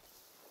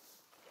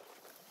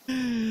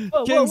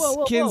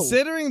 Whoa.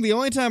 Considering the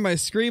only time I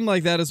scream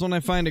like that is when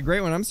I find a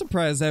great one, I'm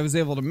surprised I was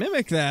able to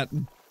mimic that.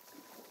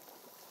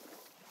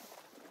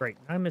 Great,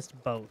 I missed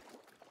both.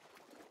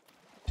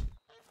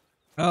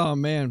 Oh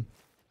man.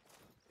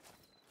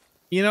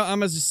 You know, I'm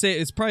gonna just say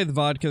it's probably the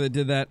vodka that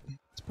did that.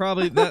 It's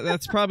probably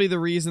that's probably the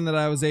reason that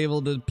I was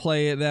able to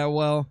play it that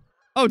well.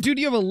 Oh, dude,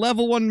 you have a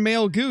level 1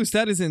 male goose.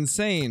 That is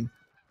insane.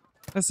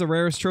 That's the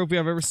rarest trophy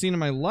I've ever seen in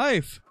my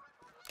life.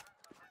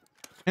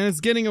 And it's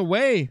getting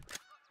away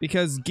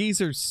because geese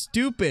are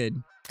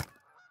stupid.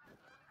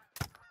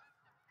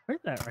 Where's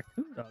that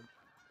raccoon dog?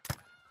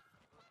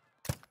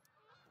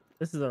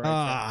 This is the right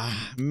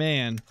Ah,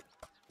 man.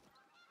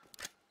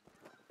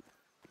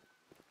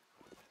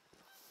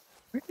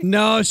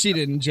 No, she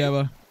didn't,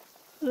 Jebba.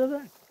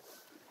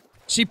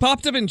 She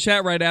popped up in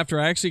chat right after.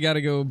 I actually got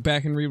to go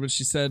back and read what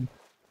she said.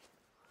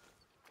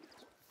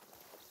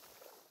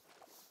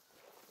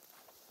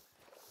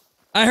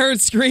 I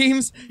heard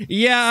screams.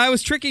 Yeah, I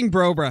was tricking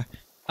Brobrah.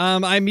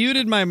 I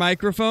muted my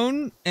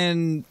microphone,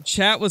 and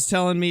chat was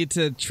telling me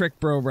to trick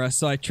Brobrah,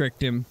 so I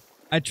tricked him.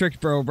 I tricked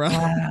Brobrah.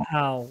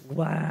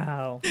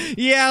 Wow.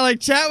 Yeah, like,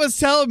 chat was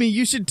telling me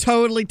you should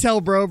totally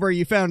tell Brobrah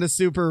you found a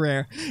super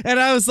rare. And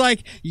I was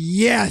like,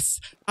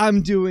 yes,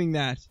 I'm doing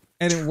that.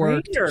 And it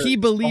worked. He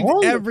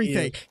believed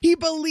everything. He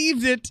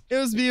believed it. It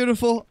was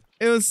beautiful.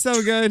 It was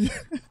so good.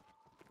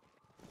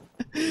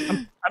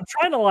 I'm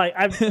trying to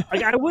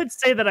I would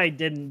say that I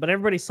didn't, but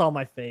everybody saw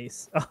my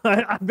face.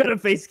 I've got a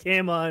face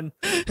cam on.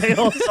 They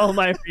all saw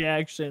my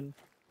reaction.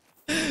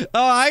 Oh,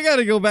 I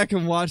gotta go back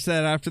and watch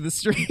that after the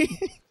stream.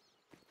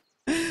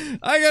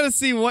 I gotta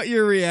see what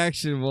your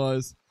reaction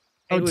was.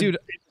 Oh,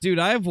 dude,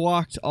 I've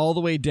walked all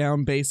the way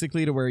down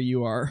basically to where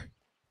you are.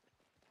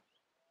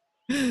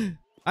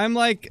 I'm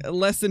like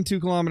less than 2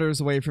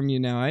 kilometers away from you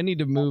now. I need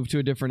to move to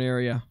a different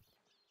area.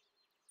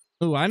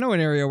 Oh, I know an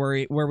area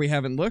where we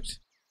haven't looked.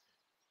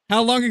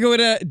 How long ago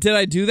did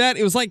I do that?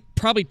 It was like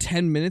probably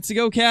 10 minutes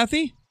ago,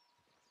 Kathy.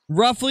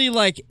 Roughly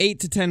like 8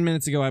 to 10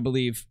 minutes ago, I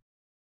believe.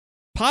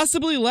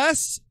 Possibly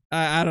less.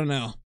 I don't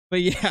know. But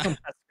yeah.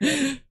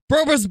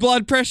 Brobrah's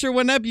blood pressure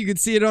went up. You could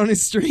see it on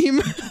his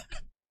stream.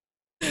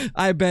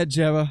 I bet,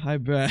 Jebba. I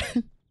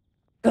bet.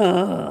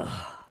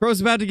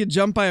 Bro's about to get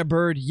jumped by a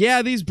bird.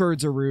 Yeah, these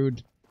birds are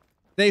rude.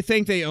 They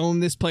think they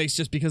own this place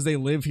just because they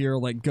live here.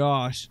 Like,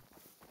 gosh.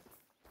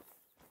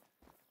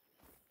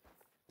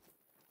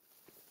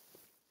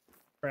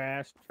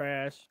 Trash.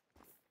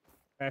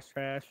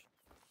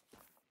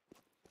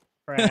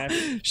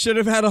 Should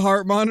have had a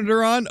heart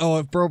monitor on. Oh,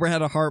 if Brobrah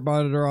had a heart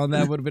monitor on,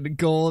 that would have been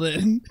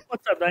golden.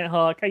 What's up,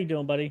 Nighthawk? How you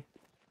doing, buddy?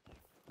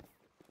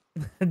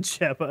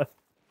 Jebba.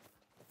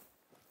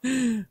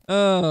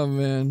 Oh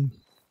man.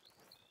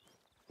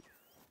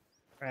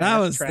 That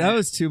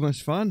was too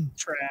much fun.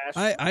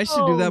 Trash. I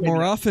should do that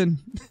more often.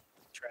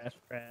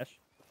 Trash.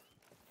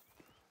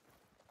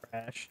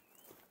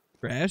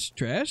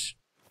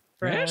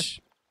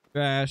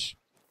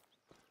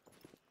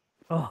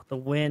 Oh, the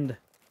wind.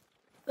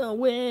 The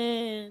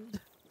wind.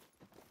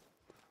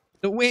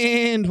 The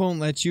wind won't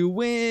let you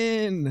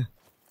win.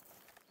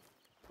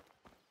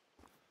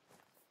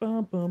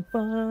 Bum, bum,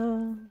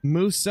 bum.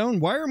 Moose zone?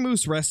 Why are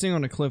moose resting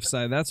on a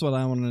cliffside? That's what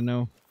I want to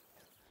know.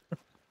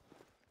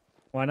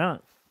 Why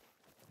not?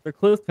 They're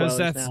cliff dwellers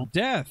now. Because that's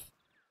death.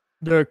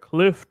 They're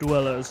cliff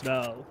dwellers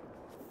now.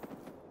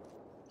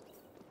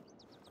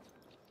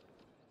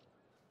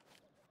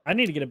 I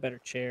need to get a better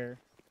chair.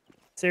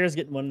 Sarah's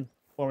getting one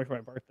for me for my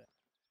birthday.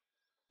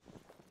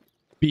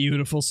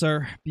 Beautiful,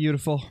 sir.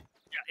 Beautiful.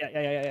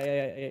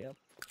 Yeah.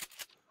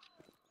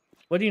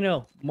 What do you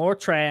know? More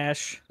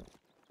trash.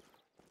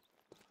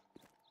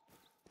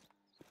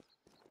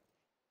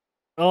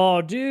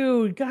 Oh,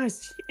 dude,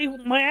 guys,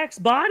 my Axe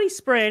body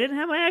spray. I didn't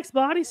have my Axe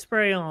body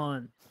spray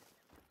on.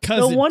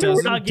 Because it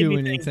doesn't do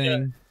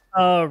anything.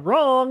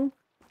 Wrong.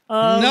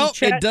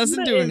 Nope, it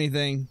doesn't do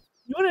anything.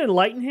 You want to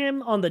enlighten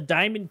him on the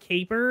diamond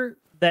caper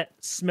that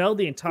smelled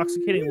the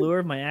intoxicating lure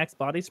of my Axe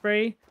body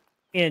spray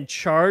and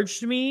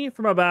charged me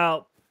from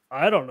about,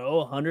 I don't know,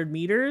 100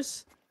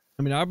 meters?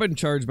 I mean, I've been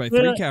charged by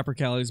 3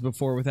 capercaillies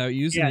before without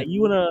using it.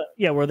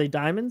 Were they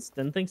diamonds?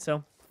 Didn't think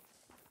so.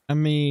 I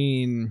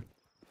mean...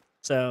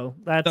 So,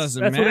 that's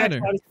matter.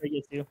 What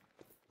gets you.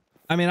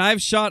 I mean,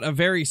 I've shot a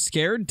very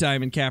scared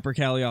diamond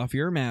capercaillie off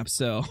your map,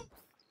 so...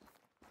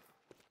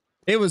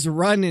 It was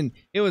running.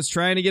 It was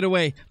trying to get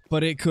away,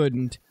 but it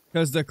couldn't.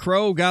 Because the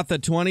crow got the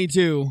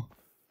 22.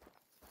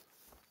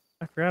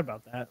 I forgot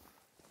about that.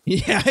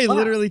 Yeah, I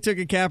literally took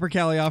a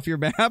capercaillie off your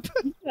map.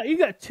 You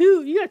got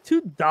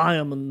two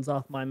diamonds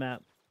off my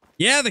map.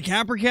 Yeah, the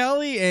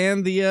capercaillie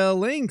and the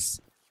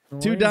lynx.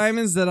 2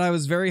 diamonds that I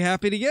was very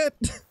happy to get.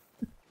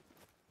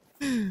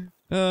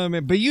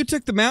 Man, but you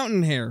took the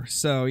mountain hare,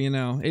 so, you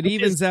know, it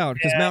evens out.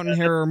 Because mountain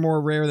hare are more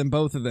rare than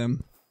both of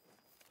them.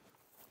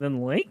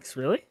 Than lynx,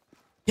 really?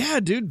 Yeah,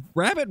 dude,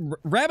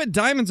 rabbit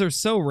diamonds are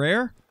so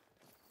rare.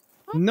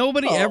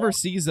 Nobody ever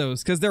sees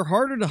those because they're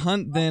harder to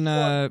hunt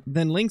than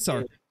lynx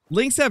are.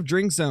 Lynx have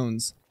drink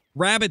zones.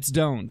 Rabbits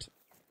don't.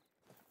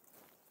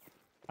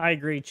 I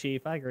agree,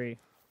 Chief. I agree.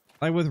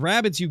 Like with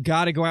rabbits, you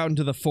gotta go out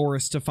into the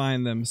forest to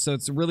find them, so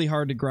it's really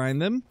hard to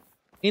grind them.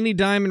 Any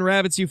diamond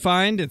rabbits you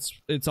find,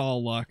 it's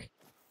all luck.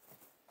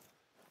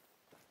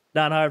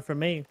 Not hard for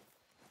me.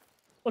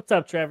 What's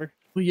up, Trevor?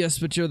 Well, yes,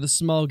 but you're the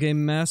small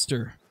game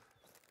master.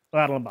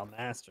 Well, I don't know about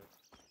master.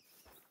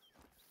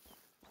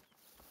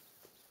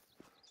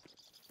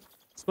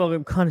 Small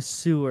game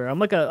connoisseur. I'm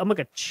like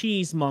a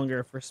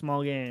cheesemonger for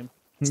small game.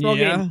 Small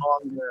game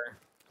monger.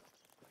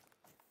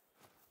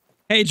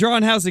 Hey,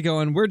 Drawn, how's it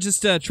going? We're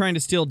just trying to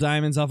steal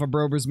diamonds off of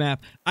Brobrahs'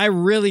 map. I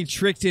really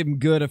tricked him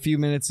good a few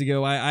minutes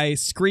ago. I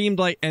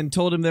screamed and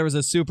told him there was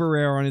a super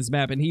rare on his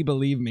map, and he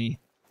believed me.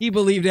 He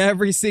believed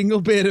every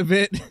single bit of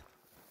it.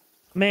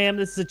 Ma'am,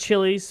 this is a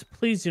Chili's.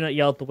 Please do not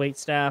yell at the wait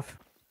staff.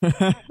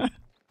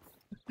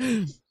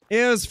 It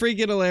was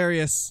freaking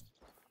hilarious.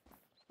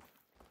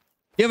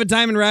 You have a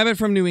diamond rabbit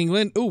from New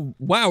England? Ooh,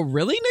 wow,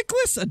 really,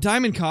 Nicholas? A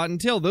diamond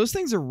cottontail? Those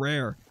things are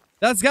rare.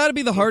 That's got to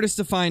be the hardest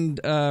to find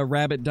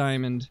rabbit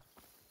diamond.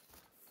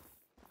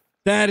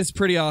 That is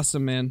pretty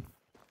awesome, man.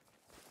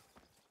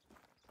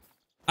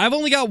 I've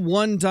only got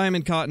 1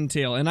 diamond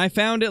cottontail, and I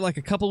found it like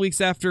a couple weeks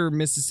after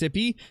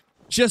Mississippi,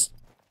 just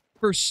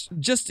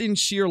in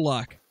sheer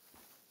luck.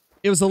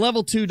 It was a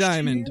level 2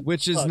 diamond,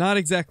 which is not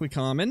exactly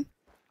common.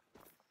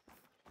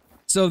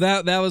 So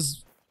that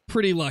was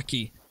pretty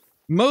lucky.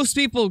 Most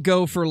people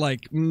go for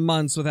like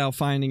months without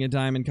finding a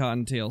diamond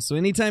cottontail. So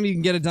anytime you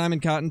can get a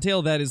diamond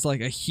cottontail, that is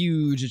like a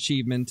huge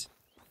achievement.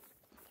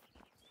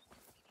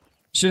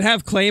 Should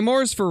have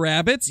claymores for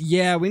rabbits?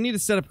 Yeah, we need to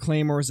set up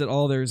claymores at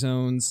all their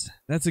zones.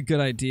 That's a good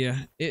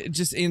idea. It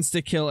just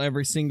insta-kill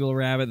every single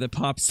rabbit that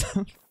pops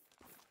up.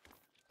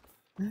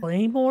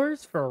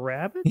 Claymores for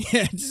rabbits?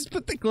 Yeah, just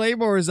put the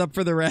claymores up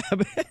for the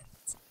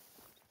rabbits.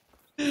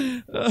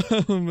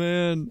 Oh,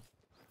 man.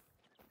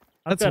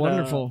 That's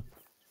wonderful.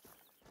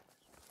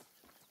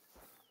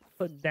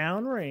 Put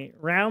down range.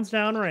 Rounds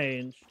down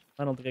range.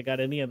 I don't think I got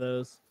any of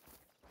those.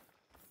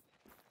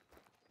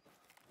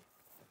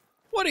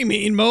 What do you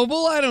mean,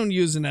 Mobile? I don't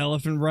use an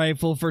elephant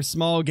rifle for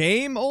small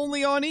game,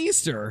 only on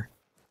Easter.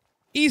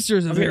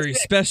 Easter's a very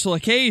special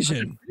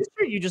occasion. I'm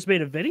sure you just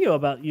made a video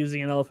about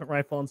using an elephant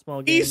rifle on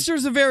small game.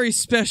 Easter's a very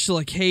special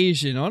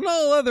occasion. On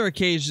all other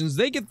occasions,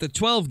 they get the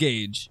 12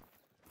 gauge.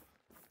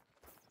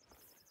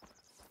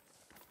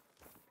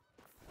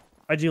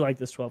 I do like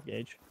this 12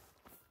 gauge.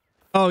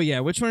 Oh,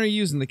 yeah. Which one are you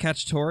using? The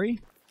Cacciatore?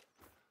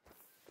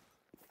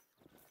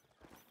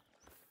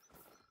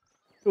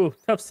 Ooh,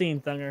 tough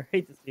scene, Thunger.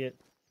 Hate to see it.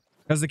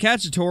 Because the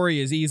Cacciatore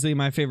is easily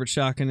my favorite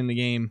shotgun in the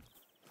game.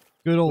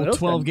 Good old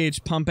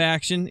 12-gauge pump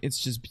action.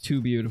 It's just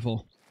too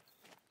beautiful.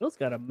 Bill's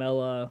got a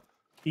mellow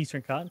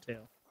Eastern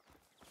Cottontail.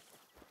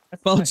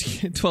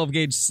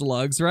 12-gauge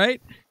slugs,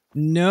 right?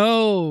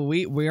 No,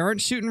 we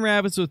aren't shooting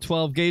rabbits with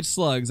 12-gauge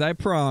slugs, I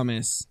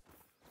promise.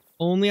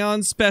 Only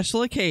on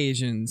special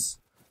occasions.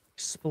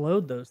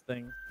 Explode those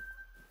things.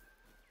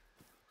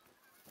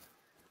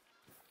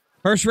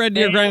 First red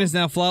deer grind is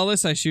now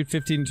flawless. I shoot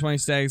 15 to 20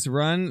 stags a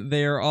run.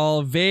 They are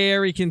all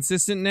very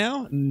consistent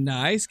now.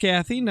 Nice,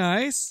 Kathy.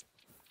 Nice.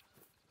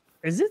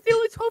 Is it the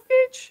only 12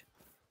 gauge?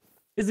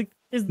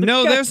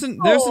 No,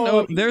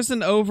 there's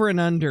an over and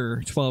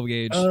under 12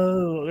 gauge.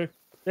 Oh,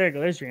 there you go.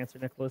 There's your answer,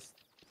 Nicholas.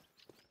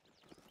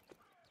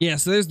 Yeah,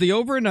 so there's the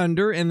over and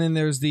under, and then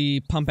there's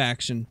the pump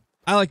action.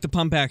 I like the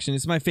pump action.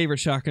 It's my favorite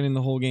shotgun in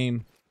the whole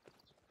game.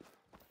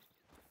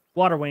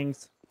 Water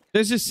wings.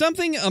 There's just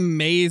something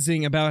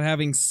amazing about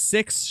having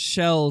 6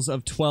 shells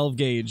of 12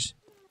 gauge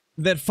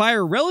that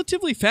fire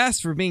relatively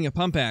fast for being a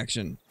pump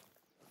action.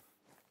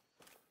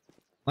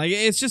 Like,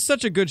 it's just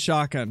such a good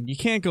shotgun. You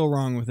can't go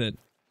wrong with it.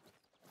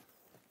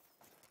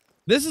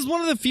 This is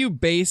one of the few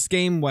base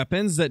game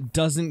weapons that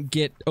doesn't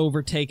get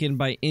overtaken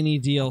by any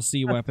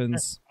DLC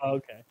weapons.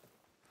 Okay.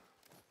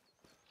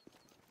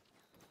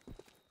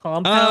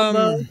 Compound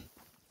mode?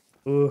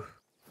 Ooh.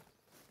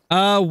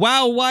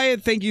 Wow,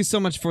 Wyatt, thank you so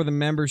much for the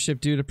membership,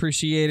 dude.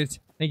 Appreciate it.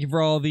 Thank you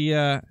for all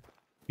the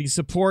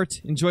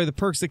support. Enjoy the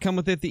perks that come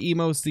with it, the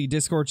emotes, the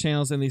Discord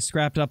channels, and the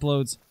scrapped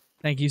uploads.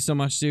 Thank you so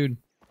much, dude.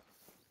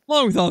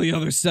 Along with all the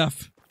other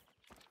stuff.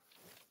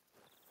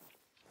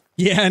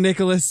 Yeah,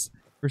 Nicholas.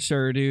 For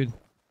sure, dude.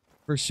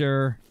 For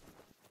sure.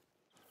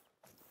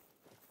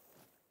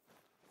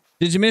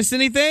 Did you miss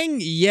anything?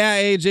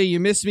 Yeah, AJ, you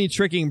missed me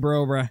tricking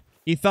Brobrah.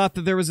 He thought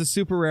that there was a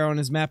super rare on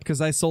his map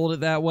because I sold it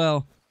that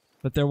well.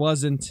 But there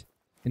wasn't.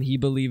 And he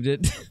believed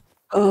it.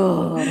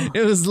 Oh.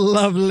 It was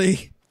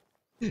lovely.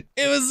 It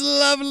was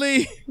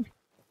lovely.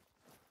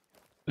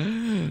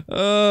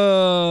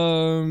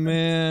 Oh,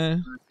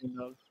 man.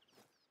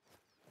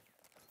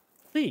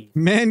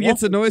 Man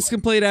gets a noise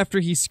complaint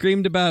after he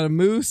screamed about a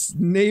moose.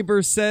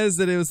 Neighbor says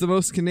that it was the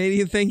most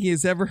Canadian thing he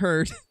has ever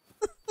heard.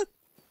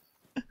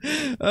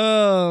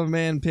 Oh,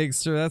 man,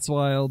 Pigster, that's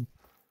wild.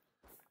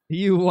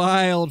 You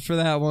wild for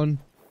that one.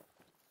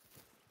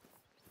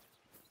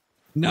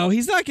 No,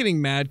 he's not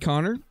getting mad,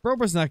 Connor.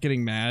 Brobrah's not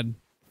getting mad.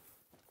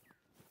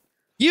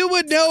 You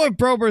would know if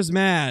Brobrah's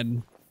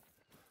mad.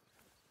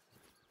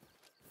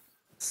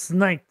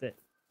 Sniped it.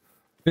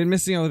 Been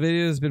missing all the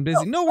videos, been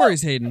busy. No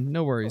worries, Hayden.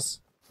 No worries.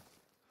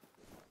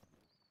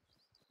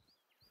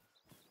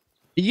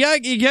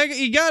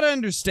 You gotta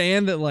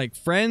understand that, like,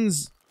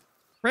 friends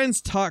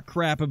talk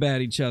crap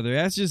about each other.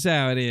 That's just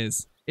how it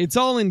is. It's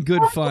all in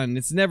good fun.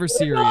 It's never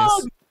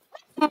serious.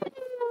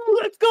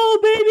 Let's go,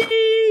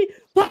 baby!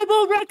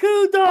 Bible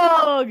raccoon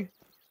dog!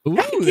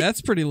 Ooh,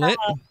 that's pretty lit.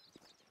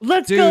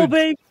 Let's go,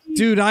 baby!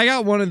 Dude, I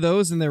got one of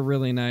those and they're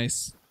really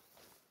nice.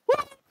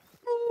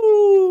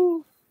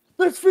 Ooh,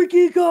 let's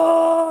freaking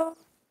go!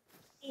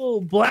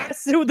 Oh,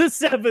 blast it with a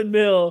 7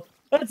 mil.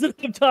 That's what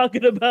I'm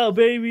talking about,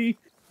 baby.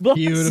 Blast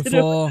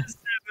Beautiful. It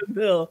with a 7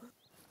 mil.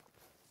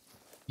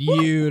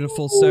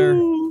 Beautiful,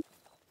 sir.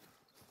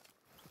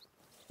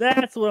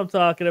 That's what I'm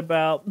talking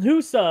about.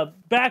 Who sub?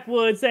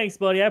 Backwoods. Thanks,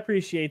 buddy. I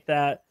appreciate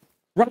that.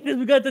 Right as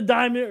we got the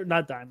diamond.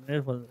 Not diamond.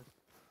 It wasn't.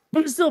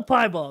 But it's still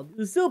piebald.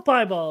 It's still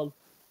piebald.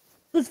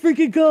 Let's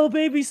freaking go,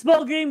 baby.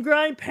 Small game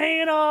grind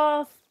paying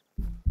off.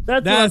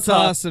 That's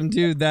awesome,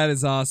 dude. That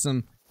is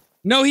awesome.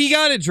 No, he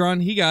got it, Drun.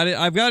 He got it.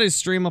 I've got his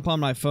stream up on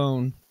my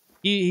phone.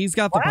 He's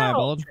got the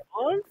piebald.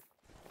 Drun?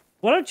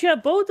 Why don't you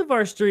have both of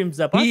our streams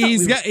up?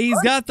 He's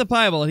got the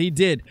piebald. He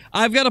did.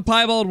 I've got a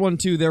piebald one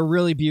too. They're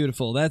really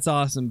beautiful. That's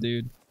awesome,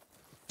 dude.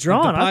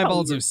 Drawn. The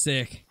piebalds are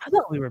sick. I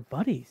thought we were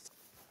buddies.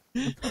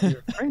 I thought we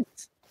were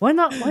friends. Why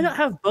not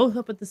have both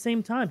up at the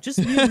same time? Just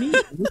you and me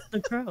with the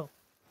crow.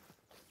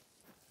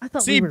 I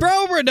thought. See,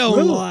 Brobrah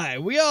don't lie.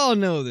 We all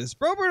know this.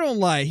 Brobrah don't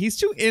lie. He's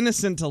too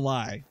innocent to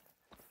lie.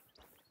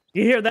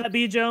 You hear that,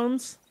 B.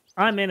 Jones?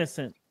 I'm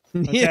innocent.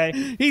 Okay.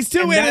 Yeah, he's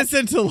too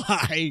innocent to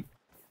lie.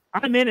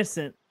 I'm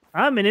innocent.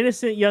 I'm an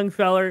innocent young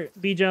feller,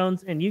 B.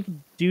 Jones, and you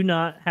do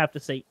not have to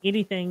say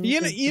anything.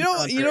 You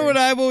know what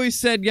I've always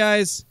said,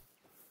 guys.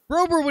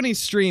 Brobrah, when he's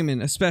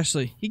streaming,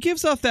 especially, he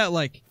gives off that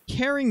like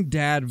caring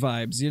dad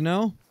vibes. You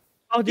know?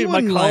 Oh, dude,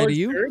 my collared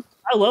shirts.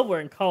 I love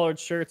wearing collared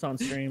shirts on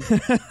stream.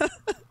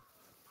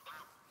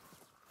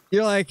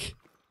 You're like,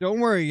 don't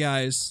worry,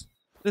 guys.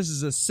 This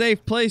is a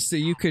safe place that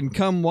you can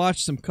come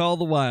watch some Call of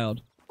the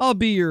Wild. I'll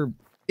be your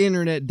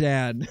internet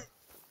dad.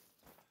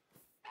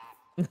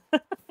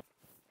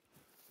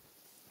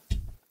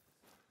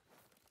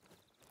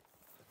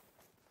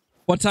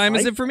 What time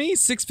is it for me?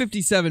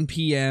 6:57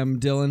 p.m.,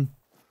 Dylan.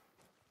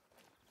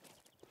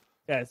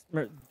 Guys,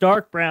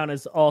 dark brown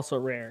is also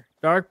rare.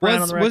 Dark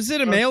brown. Was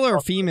it a male or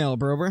a female,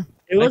 Brobrah?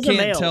 It was a male.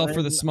 I can't tell for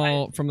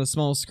from the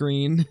small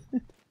screen.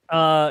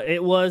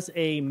 It was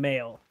a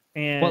male.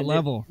 And what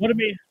level? It would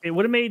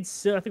have made. I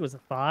think it was a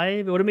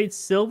 5. It would have made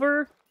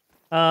silver.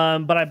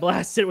 But I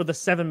blasted it with a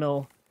 7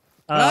 mil.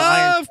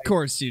 Of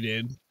course you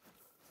did.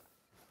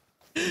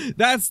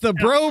 That's the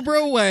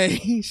Brobrah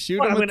way.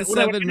 Shoot him with the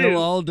 7 mil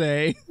all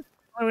day.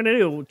 What am I gonna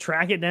do?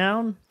 Track it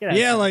down?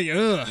 Yeah, like,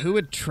 who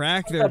would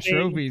track their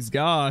trophies?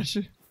 Gosh.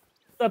 What's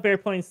up,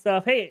 airplane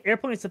stuff? Hey,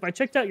 airplane stuff. I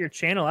checked out your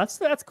channel.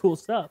 That's cool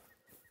stuff.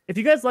 If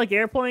you guys like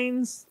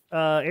airplanes,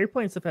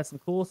 airplane stuff has some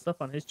cool stuff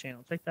on his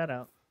channel. Check that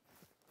out.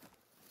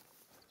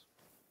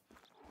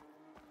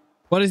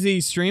 What is he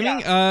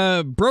streaming?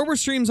 Brobrah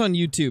streams on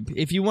YouTube.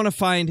 If you want to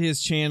find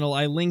his channel,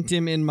 I linked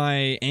him in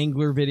my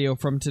angler video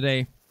from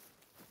today.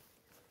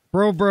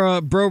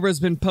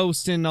 Brobrah's been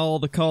posting all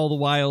the Call of the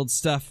Wild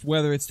stuff,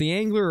 whether it's the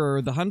angler or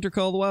the hunter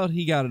Call of the Wild,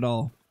 he got it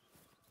all.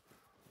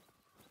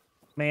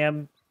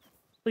 Ma'am,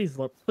 please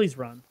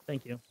run.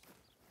 Thank you.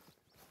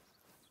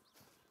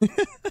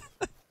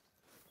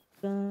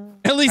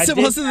 At least it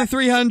wasn't the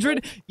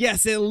 300.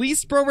 Yes, at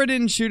least Brobrah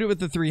didn't shoot it with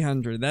the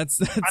 300.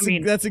 That's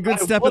a good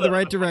step in the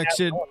right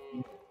direction.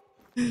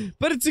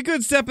 But it's a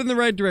good step in the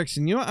right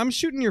direction. You know, I'm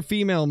shooting your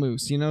female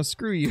moose. You know,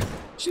 screw you.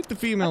 Shoot the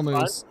female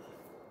moose. Fun.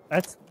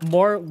 That's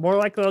more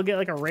likely I'll get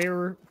like a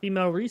rare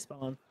female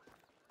respawn.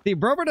 See,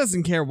 Brobrah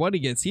doesn't care what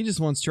he gets. He just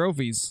wants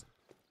trophies.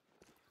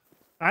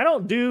 I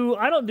don't do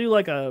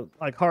like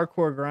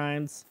hardcore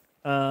grinds.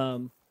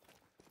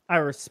 I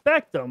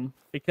respect them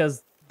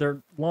because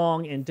they're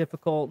long and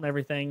difficult and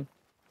everything.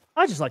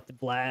 I just like to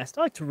blast.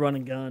 I like to run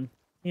and gun,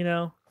 you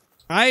know?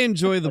 I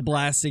enjoy the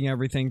blasting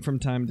everything from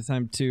time to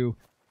time too.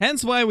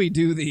 Hence why we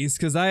do these,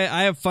 because I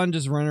have fun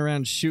just running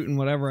around shooting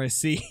whatever I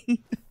see.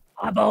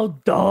 I'm a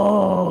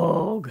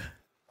dog.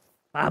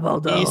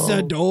 Babo It's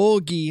a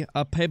dog. doggy,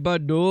 a paper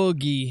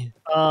doggy.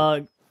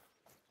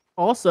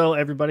 Also,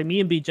 everybody,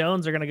 me and B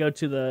Jones are gonna go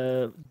to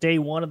the day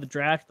 1 of the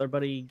draft with our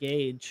buddy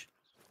Gage.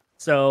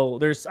 So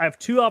I have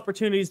 2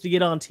 opportunities to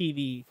get on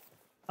TV.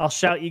 I'll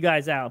shout you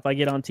guys out if I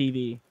get on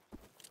TV.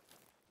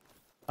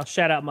 I'll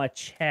shout out my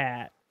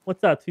chat.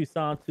 What's up,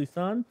 Tucson?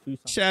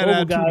 Shout Mobile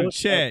out guy, to the what's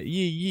chat. up?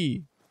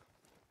 Yee.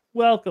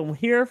 Welcome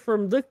here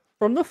from the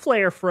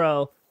Flare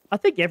Fro. I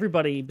think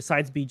everybody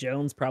besides B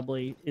Jones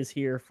probably is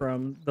here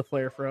from the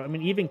Flare Fro. I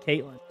mean, even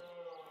Caitlin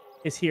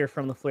is here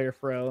from the Flare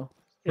Fro.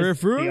 Flare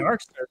It's Fro? the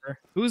ARC server.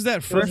 Who's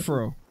that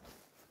Frefro?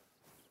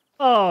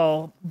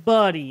 Oh,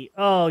 buddy.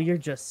 Oh, you're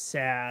just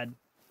sad.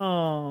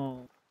 Oh,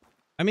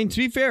 I mean, to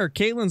be fair,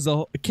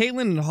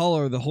 Caitlin and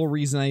Hollow are the whole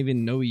reason I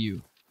even know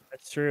you.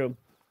 that's true.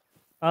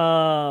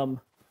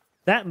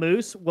 That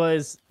moose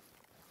was,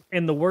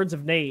 in the words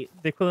of Nate,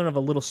 the equivalent of a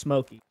little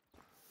Smoky.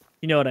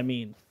 You know what I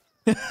mean?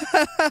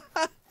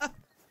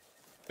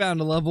 Found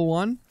a level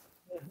 1.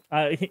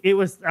 It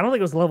was. I don't think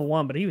it was level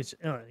 1, but he was.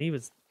 Was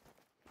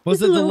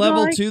He's it a the little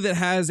level guy. 2 that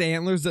has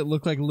antlers that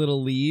look like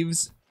little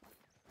leaves?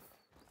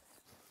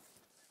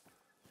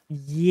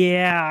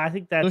 Yeah, I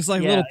think that's. Looks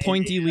like yeah, little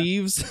pointy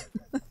leaves.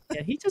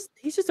 Yeah,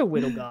 he's just a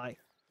widow guy.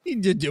 He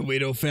did the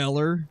widow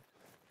feller.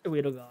 A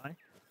widow guy.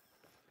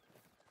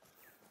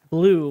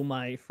 Blue,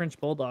 my French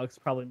bulldog's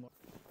probably more.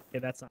 Okay,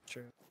 that's not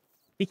true.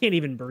 He can't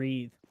even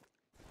breathe.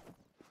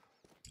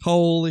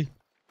 Holy.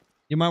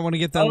 You might want to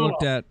get that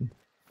looked at.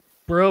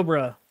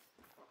 Brobrah.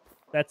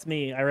 That's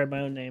me. I read my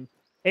own name.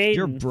 Aiden.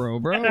 You're bro.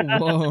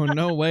 Whoa,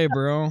 no way,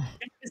 bro.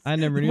 I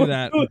never knew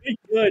that. We're doing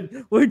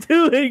good. We're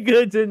doing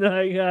good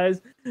tonight,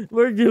 guys.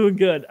 We're doing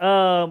good.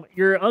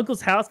 Your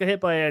uncle's house got hit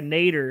by a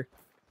nader.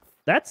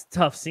 That's a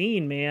tough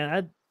scene,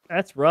 man.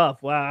 That's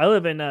rough. Wow. I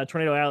live in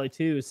Tornado Alley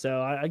too,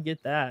 so I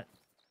get that.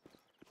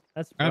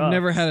 That's rough. I've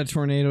never had a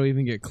tornado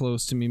even get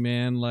close to me,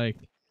 man. Like,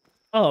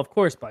 Oh, of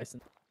course, Bison.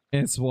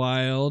 it's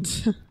wild.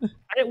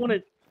 I didn't want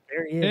to.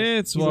 There he is.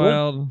 It's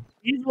wild.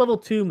 He's level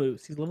 2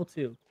 moose. He's level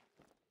 2.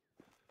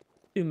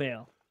 2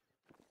 male.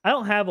 I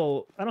don't have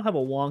a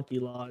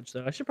wonky lodge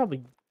though. I should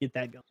probably get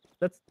that going.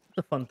 That's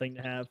a fun thing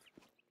to have.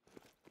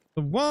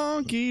 The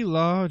wonky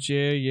lodge,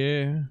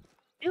 yeah.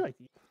 I feel like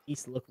the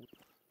geese look.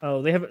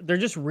 Oh, they're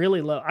just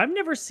really low. I've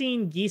never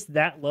seen geese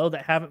that low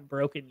that haven't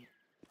broken yet.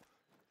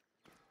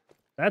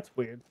 That's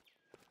weird.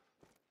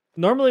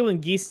 Normally when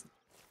geese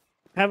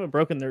haven't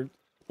broken, they're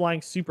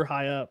flying super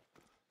high up.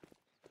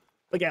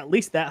 Like at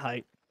least that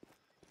height.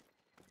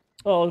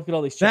 Oh, look at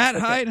all these That chats.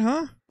 Okay. height,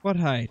 huh? What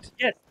height?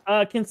 Yes.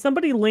 Can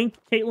somebody link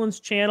Caitlin's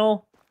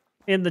channel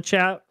in the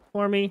chat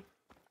for me?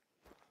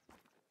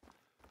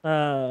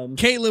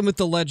 Caitlin with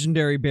the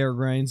legendary bear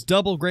grinds.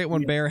 Double great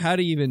one bear. How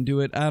do you even do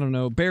it? I don't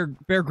know. Bear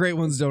great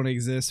ones don't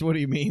exist. What do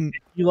you mean?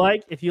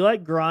 If you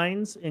like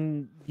grinds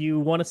and you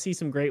want to see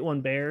some great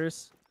one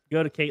bears,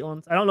 go to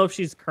Caitlin's. I don't know if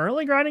she's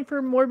currently grinding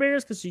for more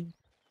bears because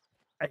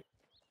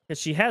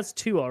she has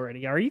 2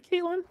 already. Are you,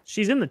 Caitlin?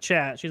 She's in the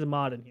chat. She's a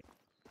mod in here.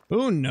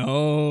 Who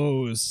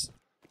knows?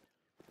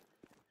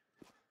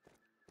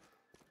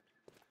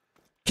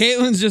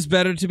 Caitlin's just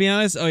better, to be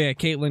honest. Oh yeah,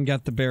 Caitlin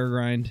got the bear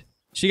grind.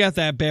 She got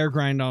that bear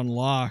grind on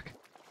lock.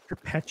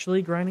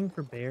 Perpetually grinding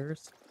for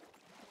bears?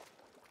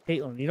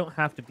 Caitlin, you don't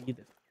have to be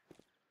this.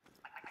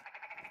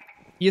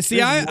 You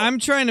see, I'm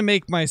trying to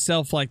make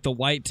myself like the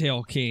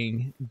whitetail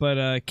king, but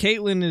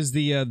Caitlin is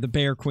the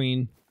bear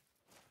queen.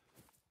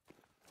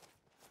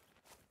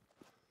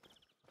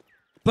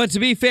 But to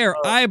be fair,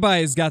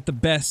 Ibai's got the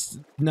best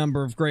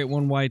number of great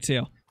one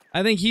whitetail.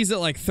 I think he's at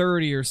like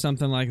 30 or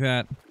something like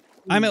that.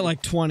 I'm at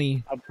like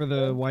 20 for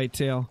the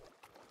whitetail.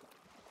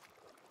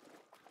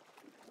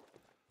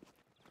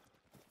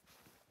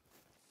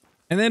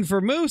 And then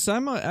for moose,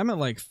 I'm at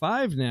like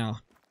 5 now.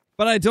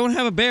 But I don't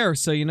have a bear,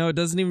 so you know it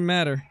doesn't even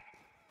matter.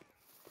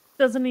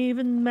 Doesn't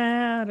even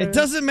matter. It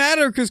doesn't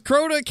matter because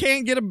Crota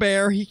can't get a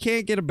bear. He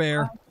can't get a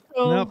bear.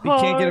 So Nope, he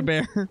can't get a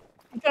hard. bear.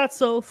 We got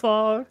so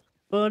far,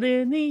 but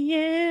in the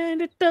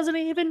end, it doesn't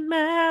even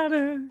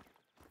matter.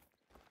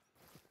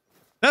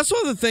 That's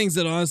one of the things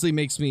that honestly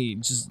makes me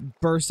just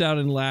burst out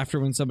in laughter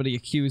when somebody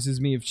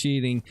accuses me of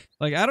cheating.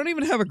 Like, I don't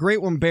even have a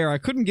great one bear. I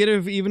couldn't get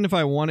it even if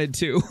I wanted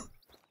to.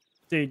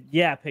 Dude,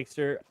 yeah,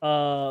 Pixter.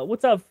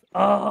 What's up?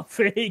 Oh,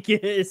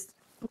 Fakest.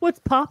 What's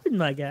poppin',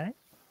 my guy?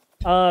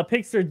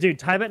 Pixter, dude,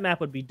 Tibet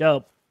map would be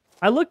dope.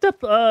 I looked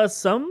up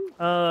some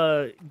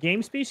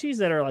game species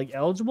that are like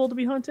eligible to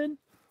be hunted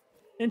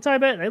in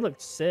Tibet, and they look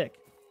sick.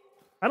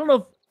 I don't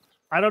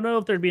know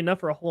if there'd be enough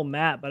for a whole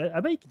map, but I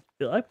bet you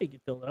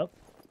could fill it up.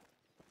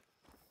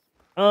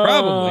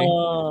 Probably.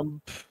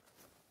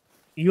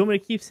 You want me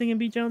to keep singing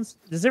B Jones?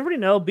 Does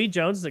everybody know B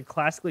Jones is a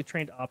classically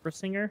trained opera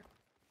singer?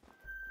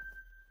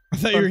 I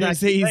thought you were going to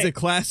say he's a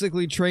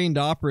classically trained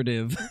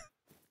operative.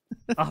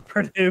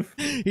 Operative.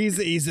 He's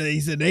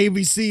a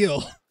Navy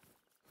SEAL.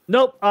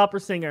 Nope, opera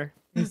singer.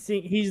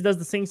 He does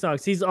the sing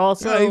songs. He's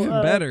also Oh, even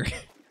better.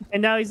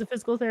 And now he's a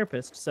physical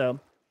therapist. So,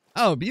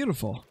 Oh,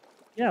 beautiful.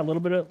 yeah, a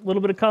little bit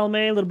of column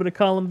A, a little bit of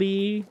column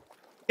B.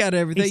 Got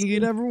everything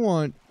you'd ever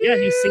want. Yeah,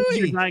 he sings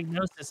your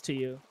diagnosis to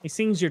you. He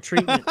sings your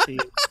treatment to you.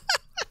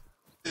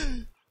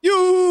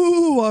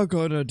 You are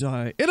gonna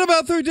die in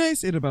about 3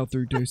 days. In about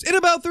 3 days. In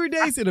about 3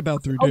 days. In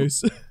about 3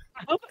 days.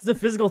 I hope as a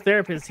physical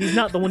therapist, he's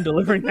not the one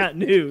delivering that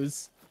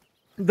news.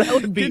 That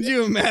would be. Could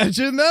you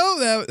imagine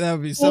though? That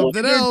would be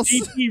something else.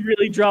 He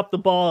really dropped the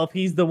ball if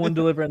he's the one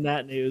delivering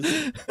that news.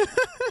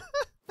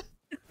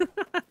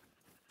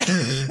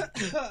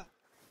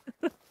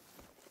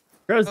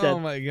 Crow's dead. Oh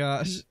my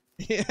gosh.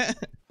 Yeah.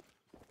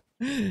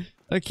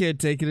 I can't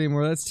take it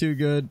anymore. That's too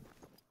good.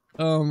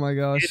 Oh my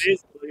gosh. It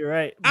is. You're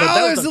right. But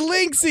Oh, there's a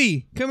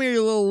Lynxie! Come here,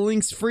 you little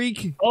lynx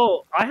freak.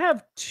 Oh, I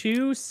have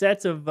 2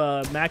 sets of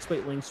max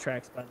weight lynx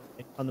tracks, by the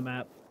way, on the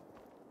map.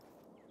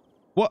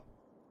 What?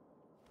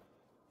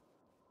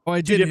 Oh, I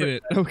did hit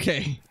it.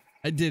 Okay.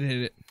 I did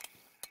hit it.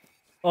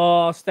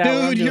 Oh,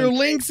 dude, your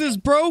lynx is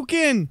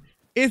broken!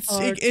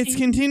 It's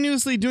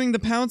continuously doing the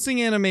pouncing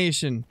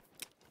animation.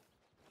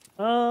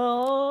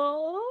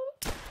 Oh,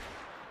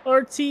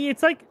 RT,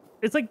 it's like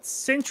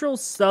central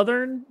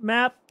southern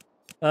map.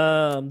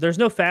 There's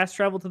no fast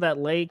travel to that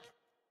lake.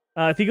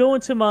 If you go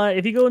into my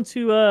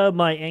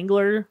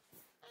angler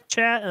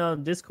chat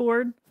on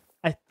Discord,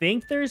 I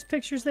think there's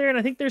pictures there, and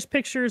I think there's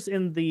pictures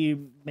in the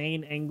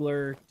main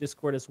angler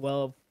Discord as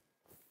well of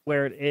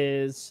where it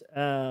is.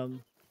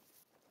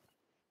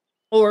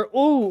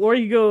 Or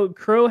you go.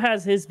 Crow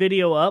has his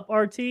video up.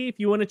 RT, if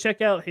you want to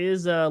check out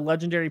his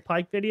legendary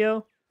pike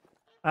video,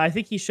 I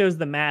think he shows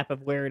the map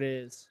of where it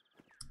is.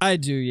 I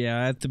do,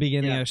 yeah. At the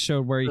beginning, I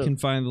showed where you can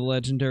find the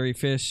legendary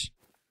fish.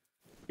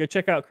 Go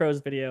check out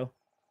Crow's video.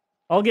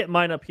 I'll get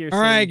mine up here soon.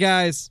 All right,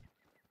 guys.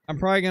 I'm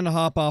probably going to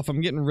hop off.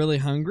 I'm getting really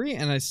hungry,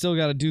 and I still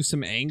got to do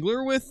some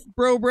angler with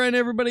Brobrahs and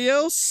everybody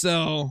else,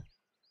 so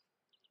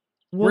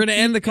we're going to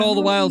end the Call of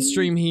the Wild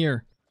stream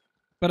here.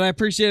 But I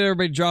appreciate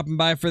everybody dropping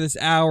by for this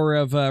hour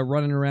of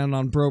running around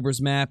on Brobrahs'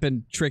 map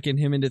and tricking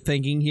him into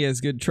thinking he has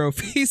good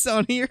trophies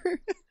on here.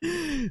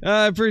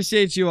 I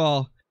appreciate you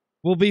all.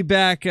 We'll be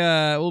back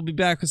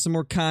with some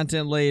more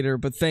content later,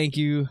 but thank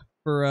you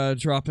for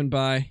dropping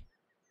by.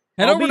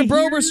 Head over to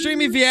Brobrahs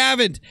stream if you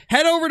haven't.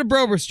 Head over to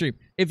Brobrahs stream.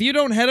 If you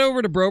don't head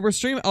over to Brobrahs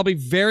stream, I'll be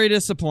very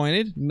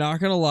disappointed. Not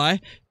gonna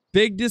lie.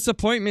 Big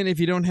disappointment if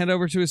you don't head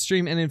over to his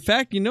stream. And in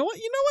fact, you know what?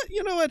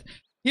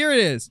 Here it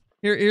is.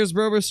 Here's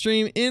Brobrahs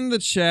stream in the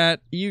chat.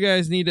 You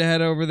guys need to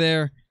head over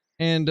there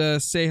and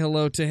say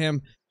hello to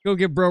him. Go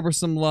give Brobrahs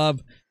some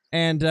love.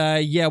 And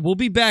yeah, we'll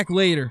be back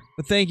later.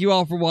 But thank you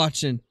all for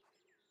watching.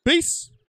 Peace.